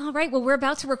soon. All right. Well, we're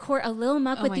about to record a Little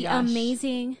Muck with my the gosh.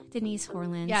 amazing Denise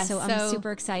Horland. Yes, so I'm so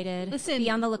super excited. listen- Be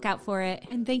on the lookout for it.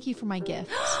 And thank you for my gift.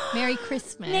 Merry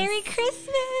Christmas. Merry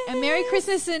Christmas. And Merry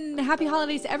Christmas and Happy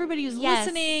Holidays to everybody who's Yes.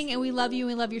 listening. And we love you.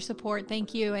 We love your support.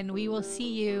 Thank you. And we will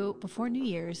see you before New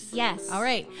Year's. Yes. All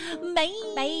right.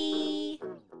 Bye. Bye.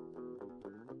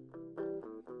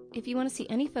 If you want to see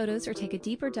any photos or take a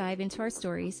deeper dive into our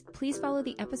stories, please follow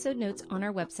the episode notes on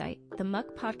our website,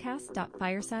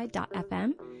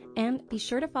 themuckpodcast.fireside.fm, and be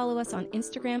sure to follow us on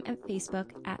Instagram and Facebook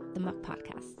at The Muck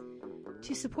Podcast.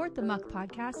 To support the Muck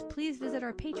Podcast, please visit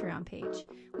our Patreon page.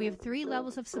 We have 3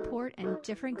 levels of support and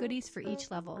different goodies for each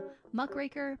level: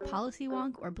 Muckraker, Policy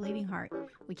Wonk, or Bleeding Heart.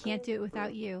 We can't do it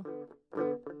without you.